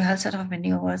training and rehearsal of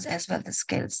maneuvers as well as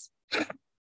skills.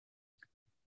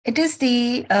 It is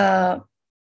the,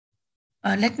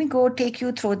 let me go take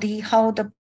you through how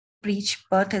the breech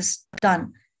birth is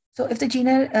done. So if the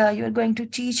general, you are going to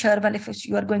teach her, well, if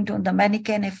you are going to on the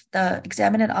mannequin, if the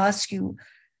examiner asks you,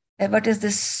 what is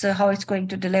this, how it's going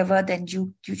to deliver, then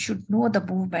you should know the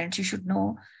movements. You should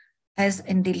know, as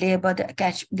in the labor, the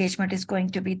engagement is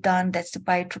going to be done. That's the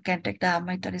biotrochanteric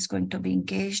diameter is going to be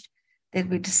engaged. There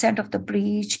will be descent of the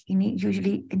breech,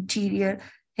 usually interior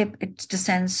hip, it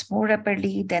descends more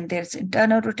rapidly. Then there's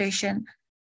internal rotation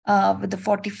with the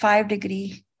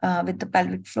 45-degree with the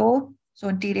pelvic floor. So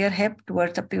anterior hip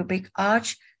towards the pubic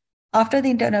arch. After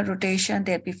the internal rotation,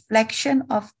 there'll be flexion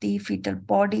of the fetal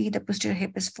body. The posterior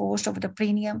hip is forced over the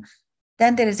perineum.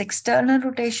 Then there is external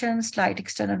rotation, slight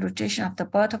external rotation of the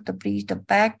birth of the breech. The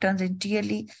back turns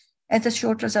interiorly as the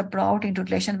shoulders are brought into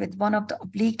relation with one of the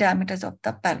oblique diameters of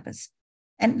the pelvis.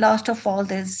 And last of all,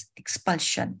 there's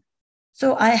expulsion.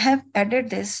 So I have added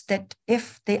this, that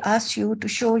if they ask you to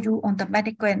show you on the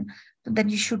mannequin, then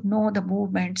you should know the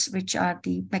movements which are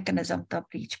the mechanism of the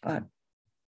breech birth.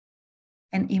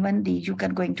 And even you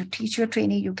can going to teach your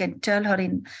trainee, you can tell her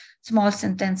in small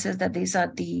sentences that these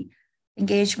are the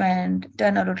engagement,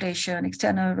 internal rotation,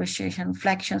 external rotation,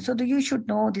 flexion. So you should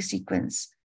know the sequence.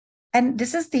 And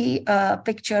this is the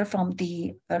picture from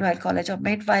the Royal College of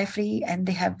Midwifery, and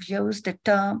they have used the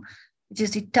term, which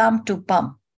is the term to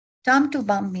bum. Term to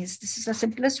bum means this is the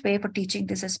simplest way for teaching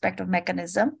this aspect of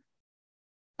mechanism.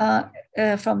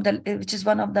 Which is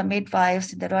one of the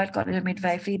midwives in the Royal College of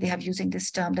Midwifery, they have using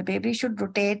this term. The baby should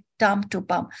rotate thumb to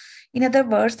bum. In other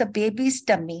words, the baby's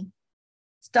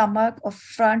stomach or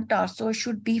front torso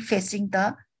should be facing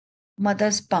the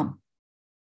mother's bum,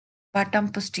 bottom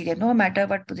posterior, no matter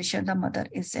what position the mother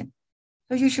is in.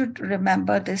 So you should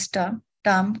remember this term,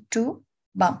 thumb to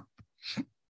bum.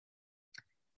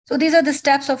 So these are the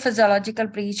steps of physiological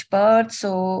breech birth.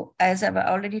 So as I've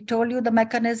already told you the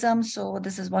mechanism, so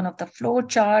this is one of the flow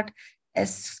chart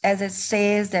as it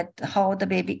says that how the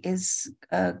baby is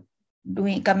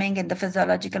coming in the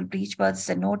physiological breech birth. It's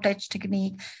a no-touch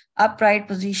technique, upright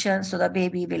position, so the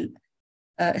baby will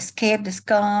escape this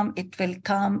calm. It will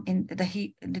come in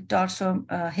the torso,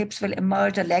 hips will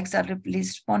emerge, the legs are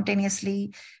released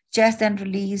spontaneously, chest then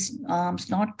release, arms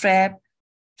not trapped,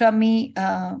 tummy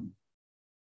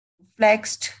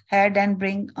flexed, head and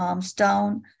bring arms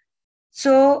down.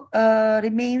 So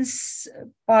remains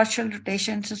partial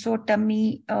rotation. So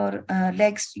tummy or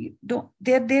legs,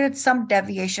 there is some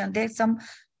deviation. There's some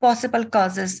possible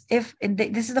causes. If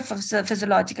this is the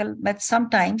physiological, but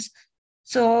sometimes.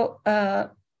 So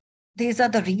these are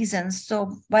the reasons.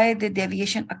 So why the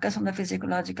deviation occurs from the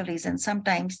physiological reasons.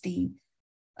 Sometimes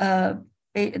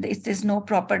there's no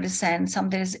proper descent. Some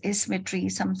there is asymmetry.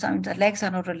 Sometimes the legs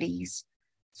are not released.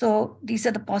 So these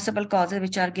are the possible causes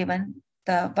which are given,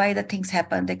 why the things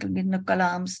happen. They can be knuckle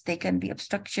arms, they can be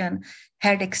obstruction,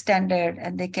 head extended,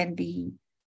 and they can be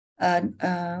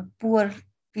poor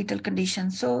fetal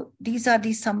condition. So these are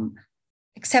some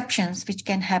exceptions which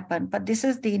can happen, but this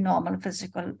is the normal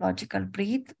physiological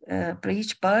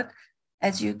breech birth.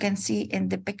 As you can see in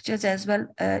the pictures as well,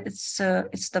 it's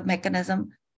the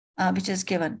mechanism which is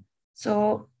given.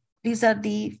 So these are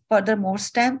the furthermore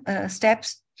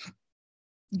steps.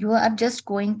 You are just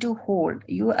going to hold.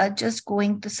 You are just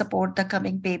going to support the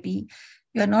coming baby.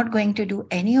 You are not going to do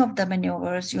any of the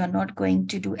maneuvers. You are not going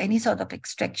to do any sort of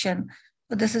extraction.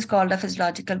 So this is called a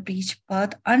physiological breech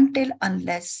birth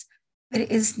unless there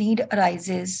is need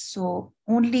arises. So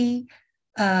only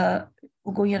you are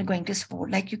going to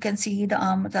support. Like you can see the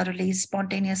arms are released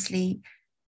spontaneously.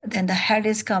 Then the head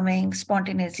is coming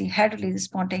spontaneously. Head releases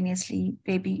spontaneously.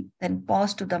 Baby then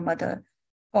pause to the mother.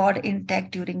 Cord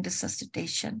intact during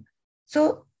resuscitation.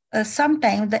 So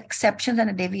sometimes the exceptions and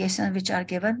the deviations which are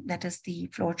given, that is the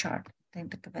flow chart.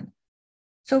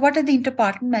 So what is the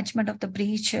interpartum management of the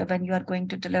breech when you are going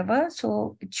to deliver?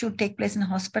 So it should take place in a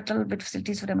hospital with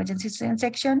facilities for emergency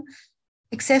section.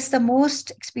 Access the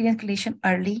most experienced clinician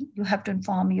early. You have to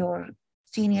inform your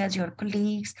seniors, your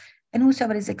colleagues, and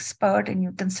whoever is expert and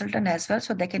your consultant as well,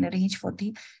 so they can arrange for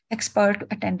the expert to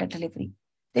attend the delivery.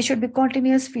 There should be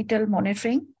continuous fetal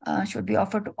monitoring, should be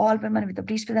offered to all women with a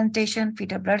breech presentation.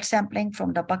 Fetal blood sampling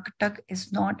from the buttock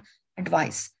is not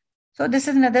advised. So this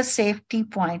is another safety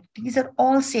point. These are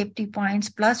all safety points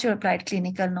plus your applied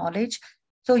clinical knowledge.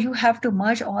 So you have to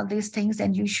merge all these things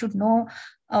and you should know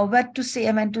what to say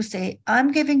and when to say.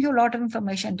 I'm giving you a lot of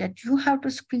information that you have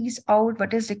to squeeze out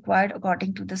what is required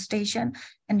according to the station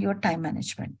and your time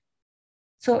management.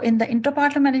 So in the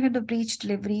interpartum management of breech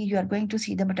delivery, you are going to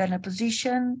see the maternal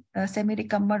position,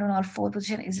 semi-recumbent on all four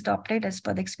position is adopted as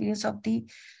per the experience of the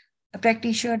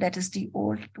practitioner. That is the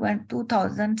old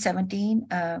 2017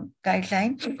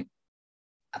 guideline.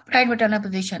 Upright maternal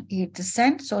position,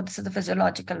 8%. So this is the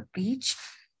physiological breech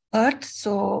birth.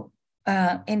 So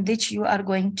in which you are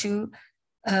going to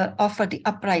offer the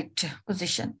upright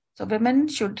position. So women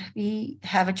should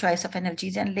have a choice of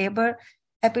analgesia and labor.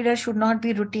 Epidural should not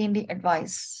be routinely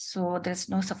advised. So there's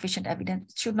no sufficient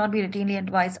evidence. It should not be routinely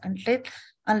advised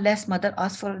unless mother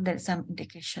asks for there is some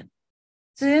indication.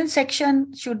 Cesarean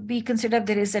section should be considered if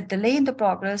there is a delay in the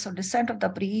progress or descent of the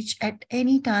breech at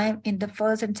any time in the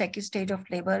first and second stage of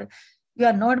labor. You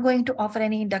are not going to offer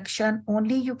any induction.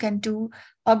 Only you can do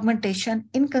augmentation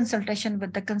in consultation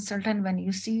with the consultant. When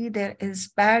you see there is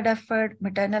bad effort,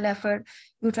 maternal effort,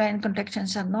 uterine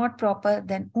contractions are not proper,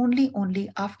 then only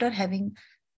after having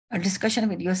a discussion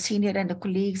with your senior and the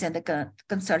colleagues and the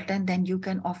consultant, then you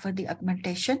can offer the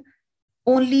augmentation.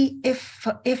 Only if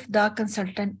the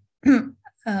consultant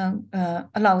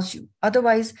allows you.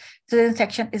 Otherwise, cesarean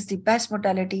section is the best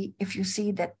modality if you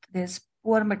see that there's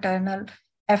poor maternal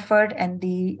effort and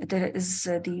the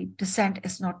descent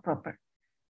is not proper.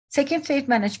 Second stage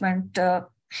management,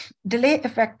 delay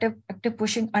effective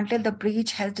pushing until the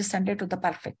breech has descended to the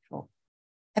pelvic floor.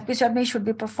 Episiotomy should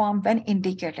be performed when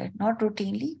indicated, not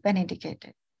routinely, when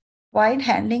indicated. While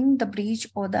handling the breech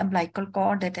or the umbilical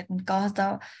cord, that can cause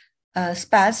the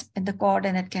spasm in the cord,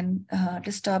 and it can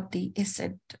disturb the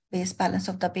acid-base balance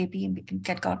of the baby, and we can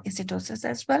get acidosis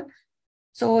as well.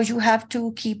 So you have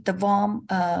to keep the warm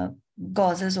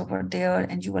gauzes over there,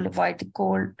 and you will avoid the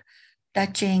cold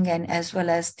touching, and as well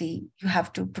as you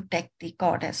have to protect the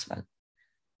cord as well.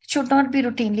 It should not be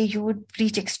routinely used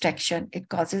breech extraction. It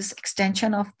causes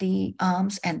extension of the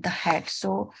arms and the head.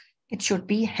 So it should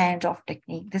be hands-off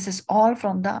technique. This is all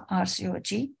from the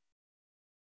RCOG.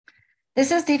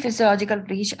 This is the physiological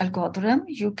breech algorithm.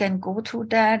 You can go through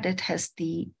that. It has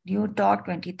the new talk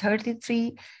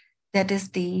 2033. That is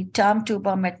the term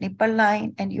tuber met nipple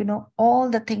line, and you know all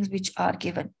the things which are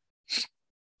given.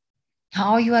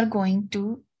 How you are going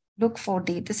to look for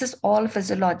this is all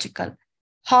physiological.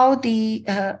 How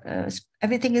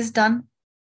everything is done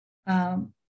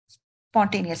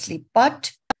spontaneously.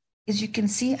 But as you can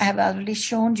see, I have already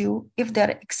shown you if there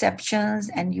are exceptions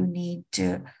and you need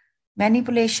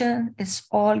manipulation, it's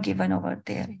all given over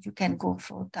there. You can go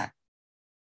for that.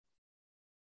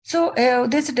 So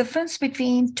there's a difference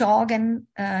between TOG and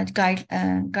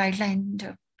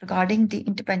guideline regarding the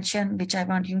intervention, which I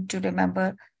want you to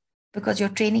remember, because your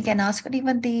trainee can ask, and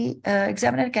even the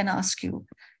examiner can ask you.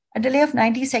 A delay of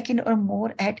 90 seconds or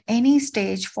more at any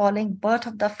stage following birth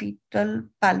of the fetal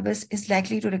pelvis is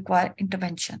likely to require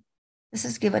intervention. This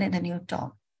is given in the new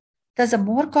talk. Thus, a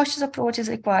more cautious approach is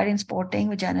required in supporting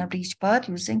vaginal breech birth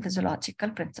using physiological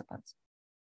principles.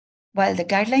 While the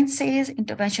guideline says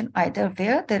intervention either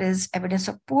where there is evidence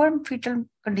of poor fetal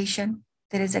condition,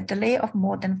 there is a delay of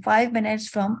more than 5 minutes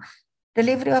from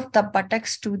delivery of the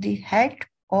buttocks to the head,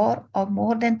 or of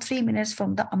more than 3 minutes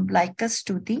from the umbilicus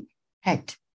to the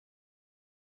head.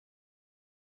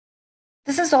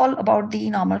 This is all about the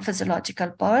normal physiological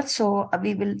birth. So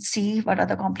we will see what are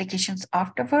the complications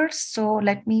afterwards. So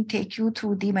let me take you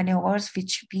through the maneuvers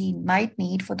which we might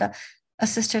need for the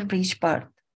assisted breech birth.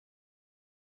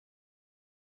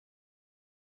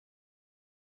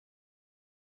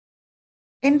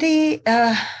 In the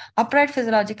upright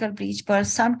physiological breech birth,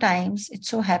 sometimes it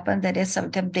so happens there is some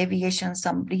deviations,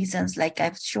 some reasons, like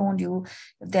I've shown you,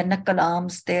 if there are knuckle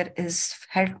arms, there is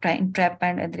head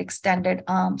entrapment and the extended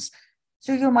arms.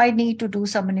 So you might need to do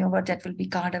some maneuver that will be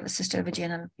called assisted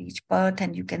vaginal breech birth,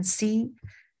 and you can see.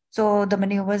 So the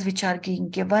maneuvers which are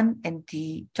being given in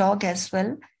the TOG as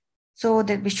well. So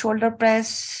there'll be shoulder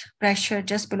pressure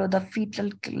just below the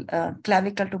fetal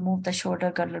clavicle to move the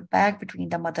shoulder girdle back between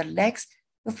the mother legs,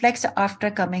 to flex the after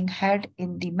coming head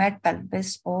in the mid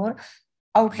pelvis, or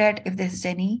outlet if there is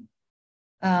any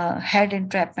head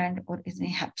entrapment or is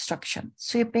any obstruction.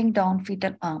 Sweeping down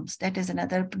fetal arms, that is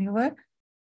another maneuver.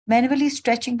 Manually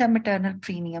stretching the maternal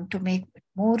perineum to make it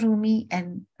more roomy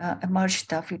and emerge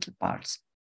the fetal parts.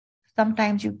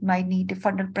 Sometimes you might need a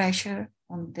fundal pressure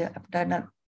on the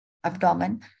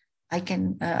abdomen. I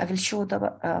will show the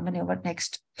maneuver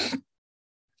next.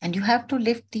 And you have to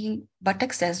lift the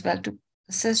buttocks as well to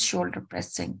assist shoulder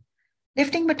pressing.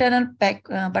 Lifting maternal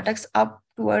buttocks up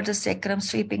towards the sacrum,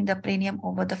 sweeping the perineum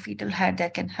over the fetal head,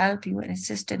 that can help you and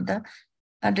assist in the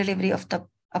delivery of the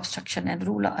obstruction and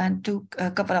rule and to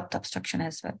cover up the obstruction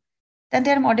as well. Then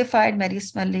there are modified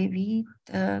Mary-Smalley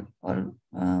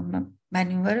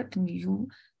maneuver. You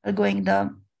are going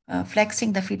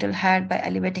flexing the fetal head by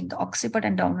elevating the occiput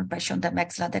and downward pressure on the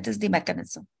maxilla. That is the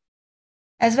mechanism.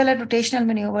 As well as rotational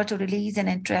maneuver to release and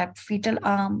entrap fetal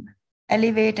arm,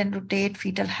 elevate and rotate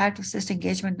fetal head to assist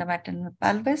engagement in the maternal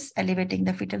pelvis, elevating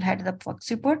the fetal head of the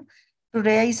occiput to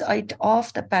raise it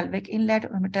off the pelvic inlet,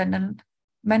 or maternal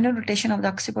manual rotation of the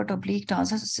occiput oblique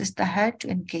tonsils assist the head to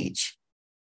engage.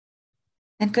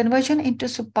 And conversion into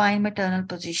supine maternal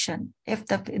position. If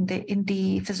in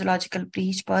the physiological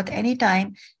breech birth,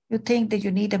 anytime you think that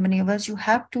you need the maneuvers, you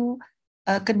have to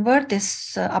convert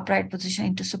this upright position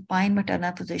into supine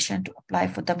maternal position to apply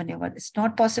for the maneuver. It's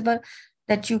not possible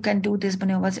that you can do these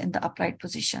maneuvers in the upright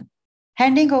position.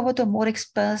 Handing over to a more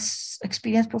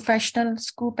experienced professional,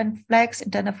 scoop and flex,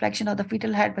 internal flexion of the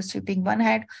fetal head by sweeping one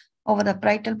hand over the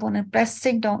parietal bone and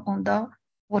pressing down on the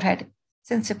forehead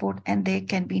sin support. And they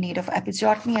can be in need of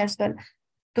episiotomy as well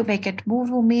to make it more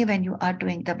roomy when you are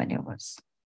doing the maneuvers.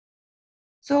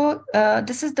 So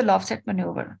this is the Lofset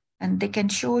maneuver, and they can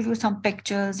show you some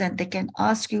pictures and they can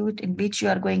ask you in which you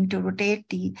are going to rotate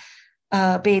the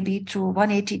baby through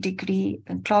 180-degree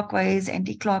and clockwise,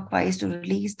 anti-clockwise to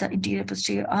release the interior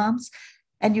posterior arms.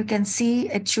 And you can see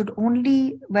it should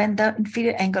only when the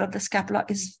inferior angle of the scapula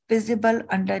is visible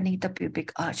underneath the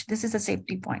pubic arch. This is a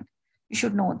safety point. You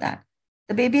should know that.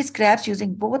 The baby is grasped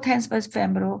using both hands by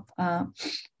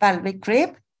femoropelvic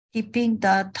rib, keeping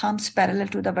the thumbs parallel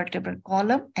to the vertebral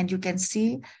column. And you can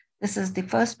see this is the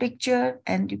first picture,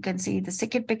 and you can see the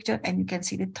second picture, and you can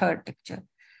see the third picture.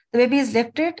 The baby is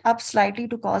lifted up slightly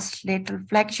to cause lateral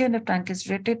flexion. The trunk is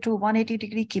rotated to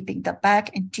 180-degree, keeping the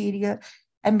back interior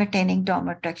and maintaining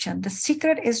downward traction. The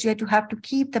secret is you have to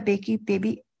keep the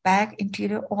baby back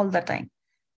interior all the time.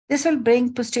 This will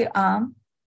bring posterior arm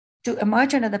to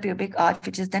emerge under the pubic arch,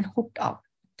 which is then hooked out.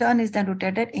 Turn is then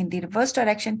rotated in the reverse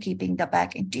direction, keeping the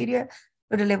back interior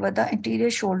to deliver the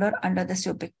anterior shoulder under the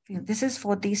pubic. This is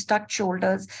for the stuck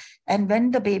shoulders. And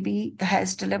when the baby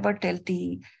has delivered till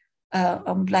the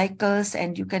umbilicus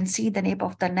and you can see the nape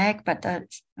of the neck, but the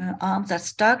arms are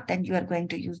stuck, then you are going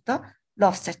to use the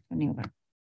Lofset maneuver.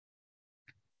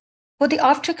 For the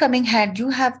aftercoming head, you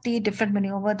have the different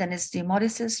maneuver. Then is the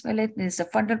Morris's mallet, there is the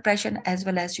frontal pressure, as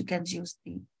well as you can use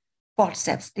the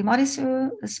forceps. The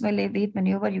Morris's mallet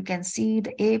maneuver, you can see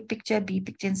the A picture, B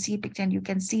picture, and C picture, and you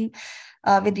can see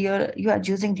you are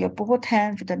using your both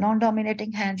hands. With the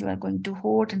non-dominating hand, you are going to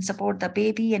hold and support the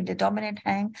baby, and the dominant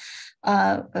hand,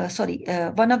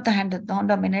 one of the hand, the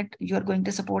non-dominant, you are going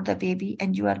to support the baby,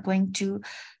 and you are going to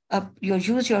you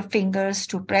use your fingers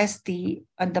to press the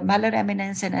malar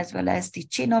eminence and as well as the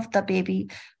chin of the baby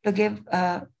to give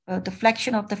the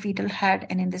flexion of the fetal head.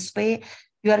 And in this way,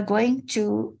 you are going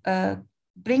to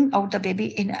bring out the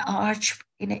baby in an arch,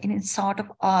 in a sort of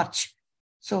arch.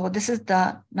 So this is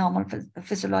the normal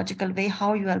physiological way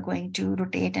how you are going to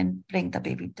rotate and bring the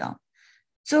baby down.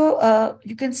 So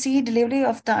you can see delivery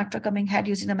of the aftercoming head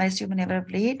using the MSU maneuver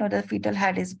blade. Now the fetal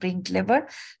head is being delivered.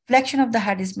 Flexion of the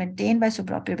head is maintained by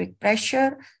suprapubic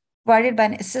pressure, provided by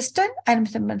an assistant,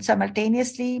 and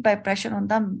simultaneously by pressure on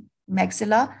the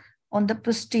maxilla on the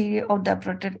posterior of the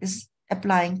apparatus is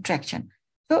applying traction.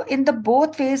 So in the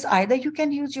both ways, either you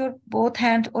can use your both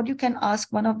hands or you can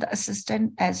ask one of the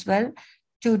assistant as well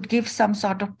to give some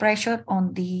sort of pressure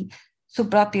on the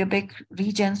suprapubic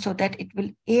region so that it will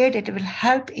aid, it will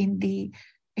help in the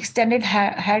extended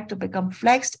head to become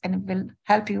flexed, and it will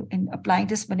help you in applying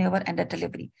this maneuver and the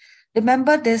delivery.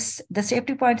 Remember this, the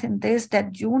safety point in this,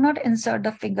 that do not insert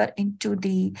the finger into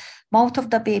the mouth of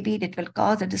the baby. It will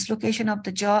cause a dislocation of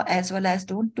the jaw, as well as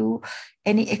don't do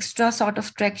any extra sort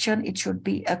of traction. It should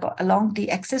be along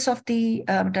the axis of the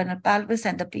maternal pelvis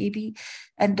and the baby,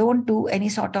 and don't do any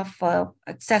sort of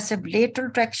excessive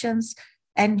lateral tractions.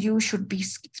 And you should be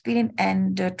experienced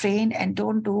and trained, and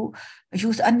don't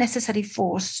use unnecessary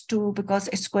force because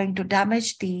it's going to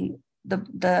damage the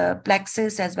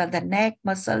plexus as well, the neck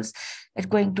muscles. It's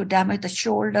going to damage the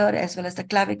shoulder as well as the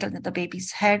clavicle and the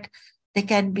baby's head. There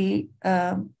can be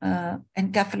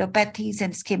encephalopathies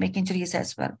and ischemic injuries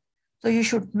as well. So you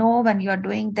should know when you are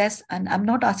doing this, and I'm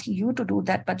not asking you to do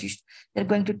that, but they're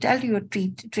going to tell you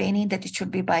training that it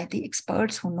should be by the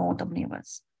experts who know the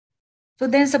maneuvers. So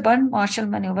there's a Berndt-Marshall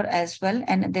maneuver as well,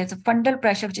 and there's a fundal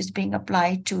pressure which is being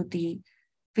applied to the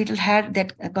fetal head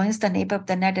that against the nape of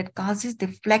the neck that causes the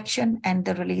flexion and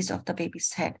the release of the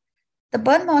baby's head. The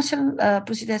Berndt-Marshall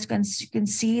procedure, as you can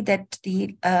see that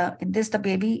in this the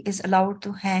baby is allowed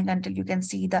to hang until you can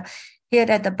see the hair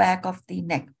at the back of the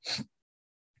neck.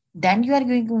 Then you are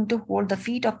going to hold the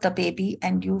feet of the baby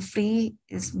and you free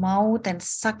his mouth and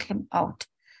suck him out,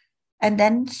 and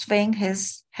then swing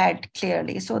his head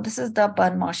clearly. So this is the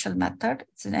Berndt-Marshall method.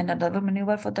 It's another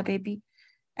maneuver for the baby.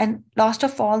 And last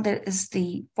of all, there is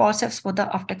the forceps for the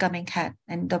aftercoming head.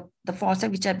 And the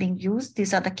forceps which are being used,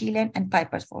 these are the Keelan and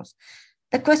Piper's force.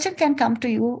 The question can come to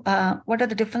you, what are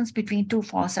the difference between two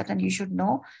forceps? And you should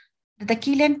know that the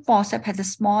Keelan forceps has a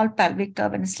small pelvic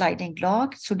curve and sliding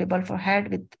log, suitable for head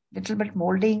with little bit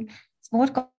molding. It's more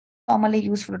commonly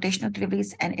used for rotational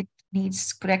deliveries, and it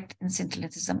needs correct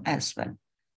incentivalism as well.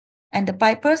 And the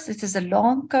Pipers, this is a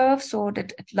long curve, so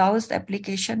that it allows the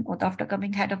application of the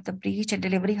aftercoming head of the breech and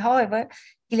delivery. However,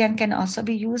 Keelan can also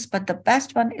be used, but the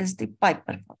best one is the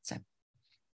Piper forceps.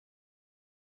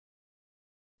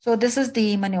 So this is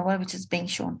the maneuver which is being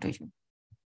shown to you.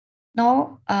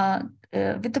 Now,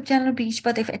 with the vaginal breech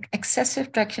birth, if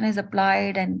excessive traction is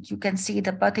applied, and you can see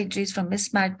the birth injuries from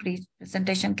mismatched breech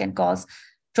presentation can cause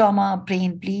trauma,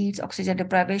 brain bleeds, oxygen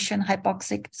deprivation,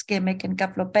 hypoxic, ischemic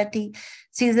encephalopathy,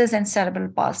 seizures, and cerebral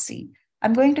palsy.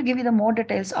 I'm going to give you the more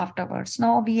details afterwards.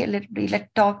 Now, let's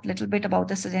talk a little bit about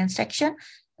the cesarean section.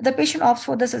 The patient opts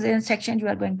for the cesarean section. You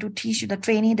are going to teach you the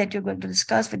training that you're going to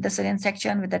discuss with the cesarean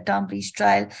section with the term breech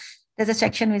trial. There's a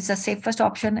section which is the safest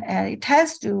option. It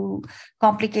has to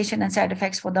complication and side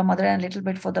effects for the mother and a little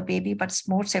bit for the baby, but it's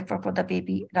more safer for the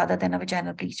baby rather than a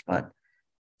vaginal breech birth.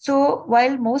 So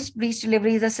while most breech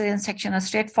deliveries, the cesarean section are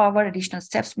straightforward, additional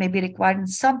steps may be required in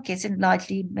some cases,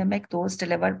 largely mimic those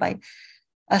delivered by.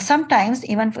 Sometimes,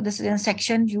 even for the cesarean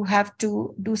section, you have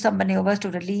to do some maneuvers to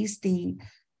release the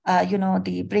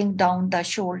the bring down the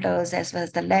shoulders as well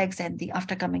as the legs and the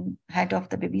aftercoming head of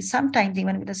the baby. Sometimes,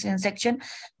 even with the cesarean section,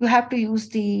 you have to use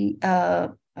the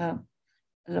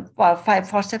five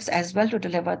forceps as well to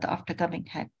deliver the aftercoming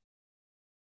head.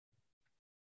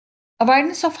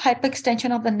 Avoidance of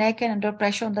hyperextension of the neck and under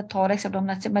pressure on the thorax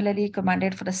abdomen are similarly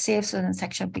recommended for the safe cesarean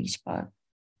section breech birth.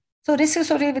 So risk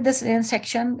associated with the cesarean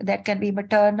section that can be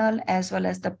maternal as well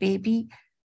as the baby.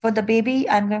 For the baby,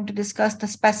 I'm going to discuss the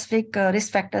specific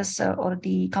risk factors or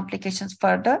the complications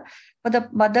further. For the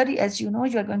mother, as you know,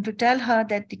 you are going to tell her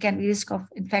that there can be risk of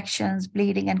infections,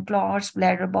 bleeding and clots,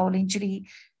 bladder, bowel injury.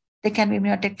 There can be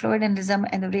amniotic fluid embolism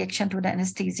and the reaction to the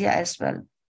anesthesia as well.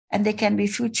 And there can be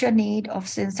future need of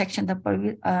cesarean section.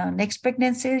 The next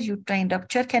pregnancies, uterine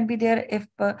rupture can be there if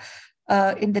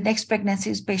in the next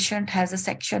pregnancies, patient has a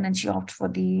section and she opts for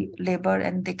the labor,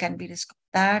 and they can be risk of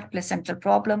that, placental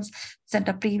problems,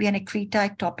 placenta previa and accreta,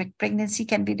 ectopic pregnancy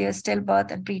can be there, stillbirth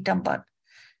and preterm birth.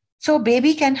 So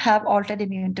baby can have altered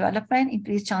immune development,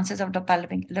 increased chances of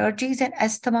developing allergies and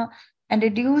asthma, and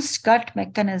reduced gut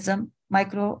mechanism,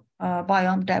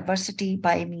 microbiome diversity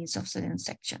by means of cesarean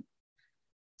section.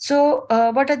 So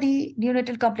what are the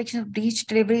neonatal complications of breech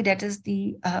delivery? That is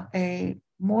the a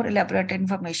more elaborate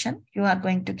information you are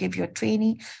going to give your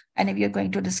trainee, and if you're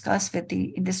going to discuss with the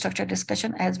in the structured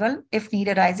discussion as well, if need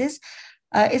arises.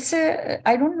 I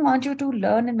don't want you to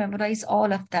learn and memorize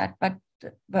all of that, but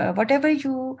whatever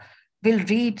you will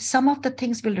read, some of the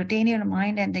things will retain in your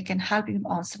mind and they can help you in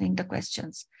answering the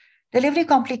questions. Delivery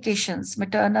complications,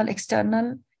 maternal,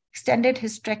 external, extended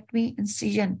hysterectomy,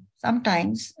 incision.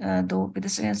 Sometimes, though, with the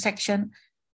cesarean section,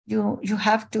 you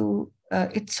have to.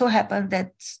 It so happens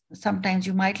that sometimes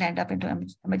you might land up into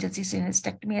emergency cesarean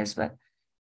hysterectomy as well,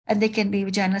 and they can be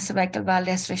vaginal cervical valve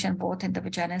laceration both in the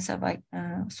vaginal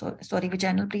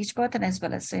vaginal breech birth and as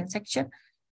well as cesarean section,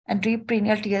 and deep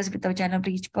perineal tears with the vaginal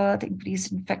breech birth,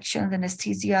 increased infections,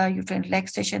 anesthesia, uterine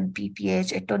relaxation,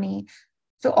 PPH, atony.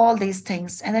 So all these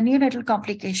things. And the neonatal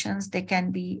complications, they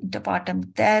can be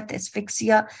interpartum death,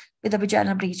 asphyxia with a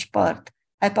vaginal breech birth,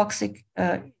 hypoxic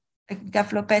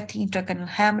encephalopathy, intracranial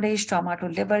hemorrhage, trauma to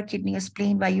liver, kidney, or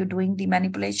spleen while you're doing the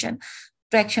manipulation,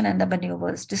 traction, and the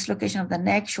maneuvers, dislocation of the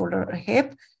neck, shoulder, or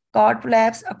hip, cord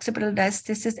collapse, occipital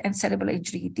diastasis, and cerebral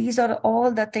injury. These are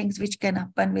all the things which can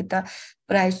happen with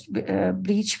the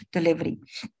breech delivery.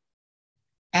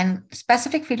 And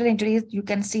specific fetal injuries, you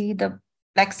can see the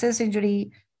plexus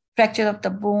injury, fracture of the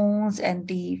bones, and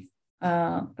the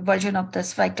avulsion of the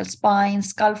cervical spine,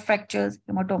 skull fractures,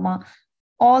 hematoma.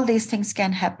 All these things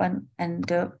can happen.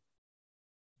 And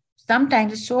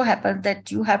sometimes it so happens that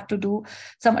you have to do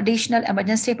some additional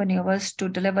emergency maneuvers to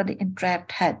deliver the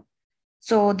entrapped head.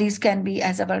 So these can be,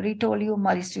 as I've already told you,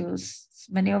 Mauritius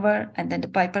maneuver, and then the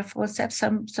Piper forceps,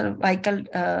 some cervical.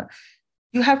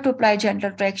 You have to apply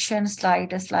gentle traction,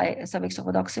 slide a cervix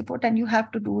over the occiput, and you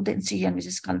have to do the incision, which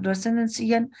is called dorsal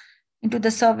incision, into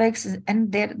the cervix.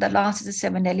 And there, the last is a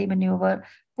Seminelli maneuver,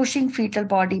 pushing fetal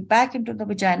body back into the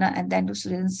vagina and then do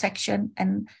cesarean section.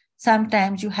 And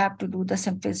sometimes you have to do the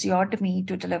symphysiotomy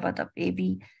to deliver the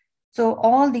baby. So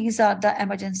all these are the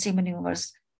emergency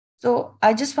maneuvers. So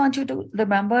I just want you to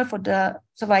remember for the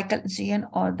cervical incision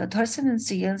or the dorsal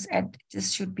incisions,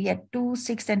 this should be at 2,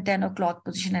 6, and 10 o'clock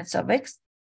position at cervix.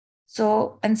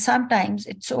 So, and sometimes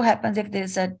it so happens if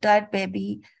there's a dead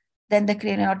baby, then the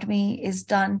craniotomy is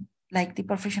done like the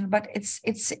perfusion, but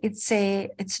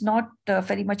it's not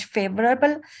very much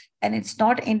favorable, and it's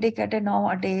not indicated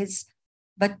nowadays.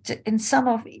 But in some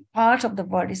of parts of the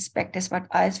world is practiced. But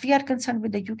as we are concerned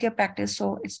with the UK practice,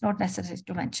 so it's not necessary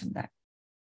to mention that.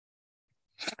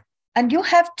 And you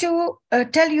have to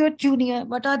tell your junior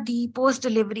what are the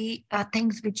post-delivery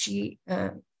things which he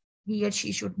or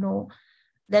she should know.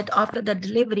 That after the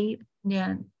delivery,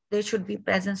 there should be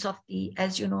presence of the,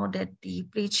 as you know, that the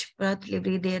breech birth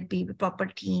delivery, there be proper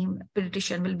team,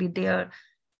 pediatrician will be there.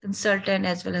 consultant,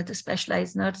 as well as the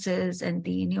specialized nurses and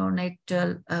the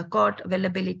neonatal cot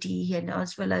availability, and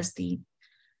as well as the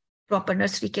proper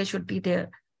nursery care should be there.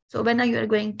 So when you are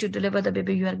going to deliver the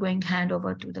baby, you are going to hand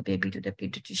over to the baby to the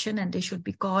pediatrician, and they should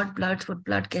be cord bloods for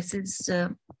blood cases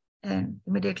and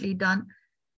immediately done.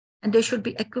 And there should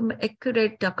be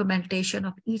accurate documentation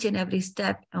of each and every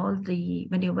step, all the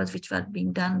maneuvers which were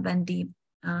being done when the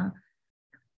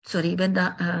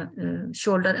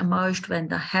shoulder emerged, when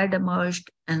the head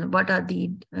emerged, and what are the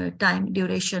time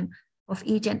duration of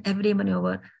each and every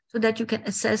maneuver, so that you can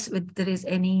assess if there is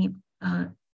any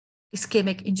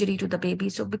ischemic injury to the baby.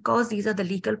 So because these are the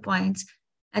legal points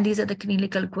and these are the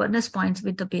clinical awareness points,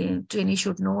 which the trainee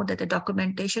should know that the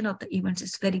documentation of the events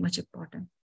is very much important.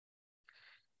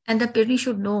 And the parent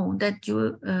should know that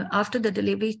you, after the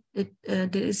delivery, there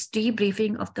is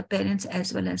debriefing of the parents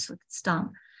as well as with staff.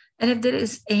 And if there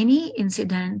is any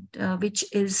incident which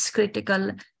is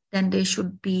critical, then there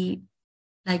should be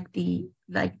like the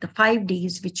 5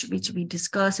 Ds which we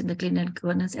discuss in the clinical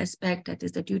governance aspect. That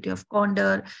is the duty of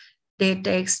candor,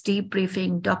 daytext,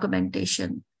 debriefing,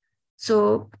 documentation.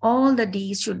 So all the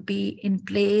Ds should be in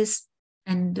place,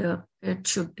 and it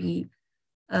should be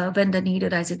when the need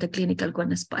arises, the clinical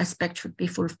governance aspect should be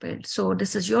fulfilled. So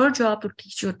this is your job to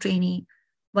teach your trainee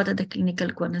what are the clinical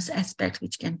governance aspects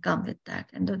which can come with that,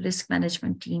 and the risk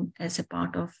management team as a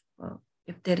part of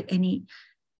if there are any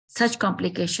such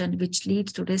complication which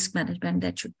leads to risk management,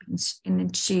 that should be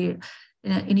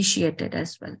initiated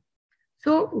as well.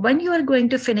 So when you are going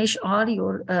to finish all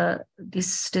your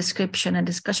this description and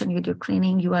discussion with your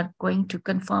training, you are going to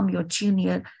confirm your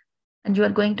junior, and you are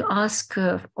going to ask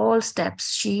all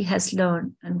steps she has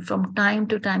learned. And from time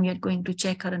to time, you're going to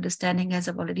check her understanding, as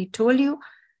I've already told you.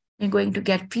 You're going to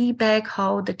get feedback,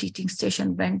 how the teaching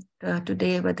session went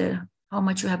today, whether how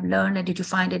much you have learned, and did you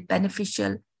find it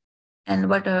beneficial, and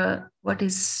what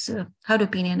is her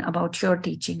opinion about your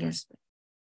teaching as well.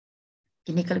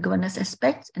 Clinical governance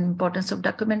aspects and importance of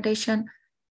documentation.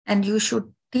 And you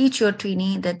should teach your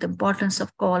trainee that the importance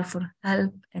of call for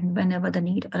help, and whenever the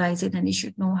need arises, and you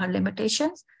should know her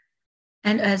limitations,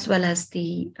 and as well as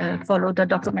the follow the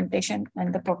documentation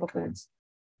and the protocols.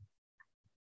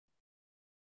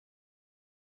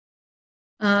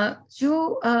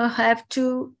 You have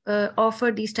to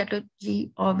offer the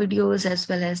strategy or videos as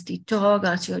well as the talk,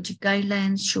 RCOG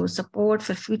guidelines, show support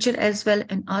for future as well,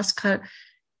 and ask her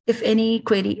if any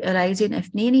query arises, if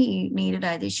any need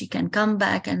arises, she can come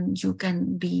back and you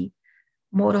can be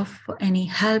more of any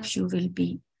help. You will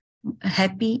be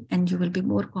happy and you will be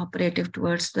more cooperative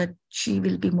towards that. She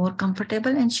will be more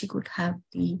comfortable and she could have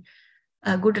the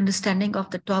good understanding of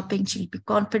the topic. She'll be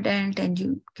confident, and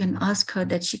you can ask her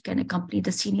that she can accompany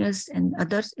the seniors and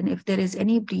others. And if there is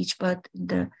any breech birth in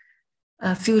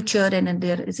the future, and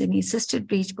there is any assisted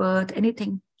breech birth,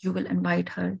 anything, you will invite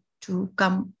her to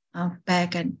come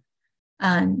back and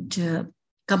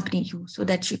accompany you, so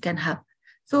that she can have.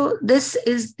 So this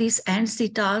ends the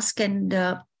task, and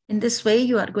in this way,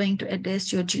 you are going to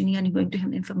address your junior and you're going to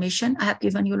have information. I have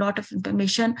given you a lot of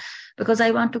information because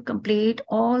I want to complete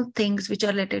all things which are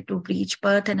related to breech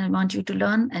birth, and I want you to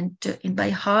learn and in by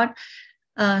heart.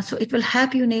 So it will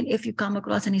help you if you come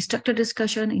across any structured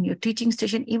discussion in your teaching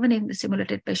station, even in the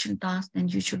simulated patient task, then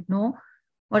you should know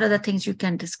what are the things you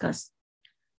can discuss.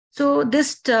 So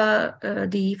this for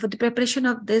the preparation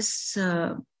of this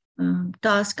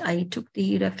task, I took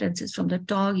the references from the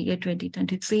talk year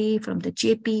 2023, from the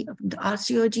JP, from the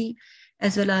RCOG,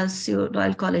 as well as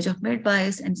Royal College of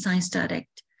Midwives and Science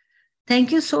Direct.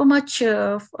 Thank you so much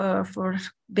for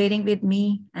bearing with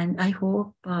me, and I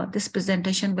hope this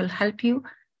presentation will help you.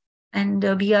 And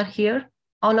we are here,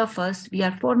 all of us, we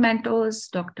are 4 mentors,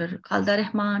 Dr. Khalda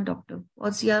Rahman, Dr.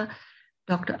 Osce,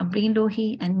 Dr. Amreen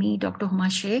Lohi, and me, Dr.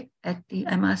 Huma Sheikh, at the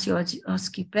Mrcog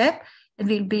Osce Prep. And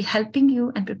we'll be helping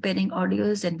you and preparing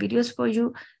audios and videos for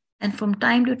you. And from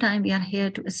time to time, we are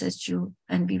here to assist you,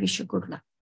 and we wish you good luck.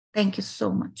 Thank you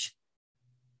so much.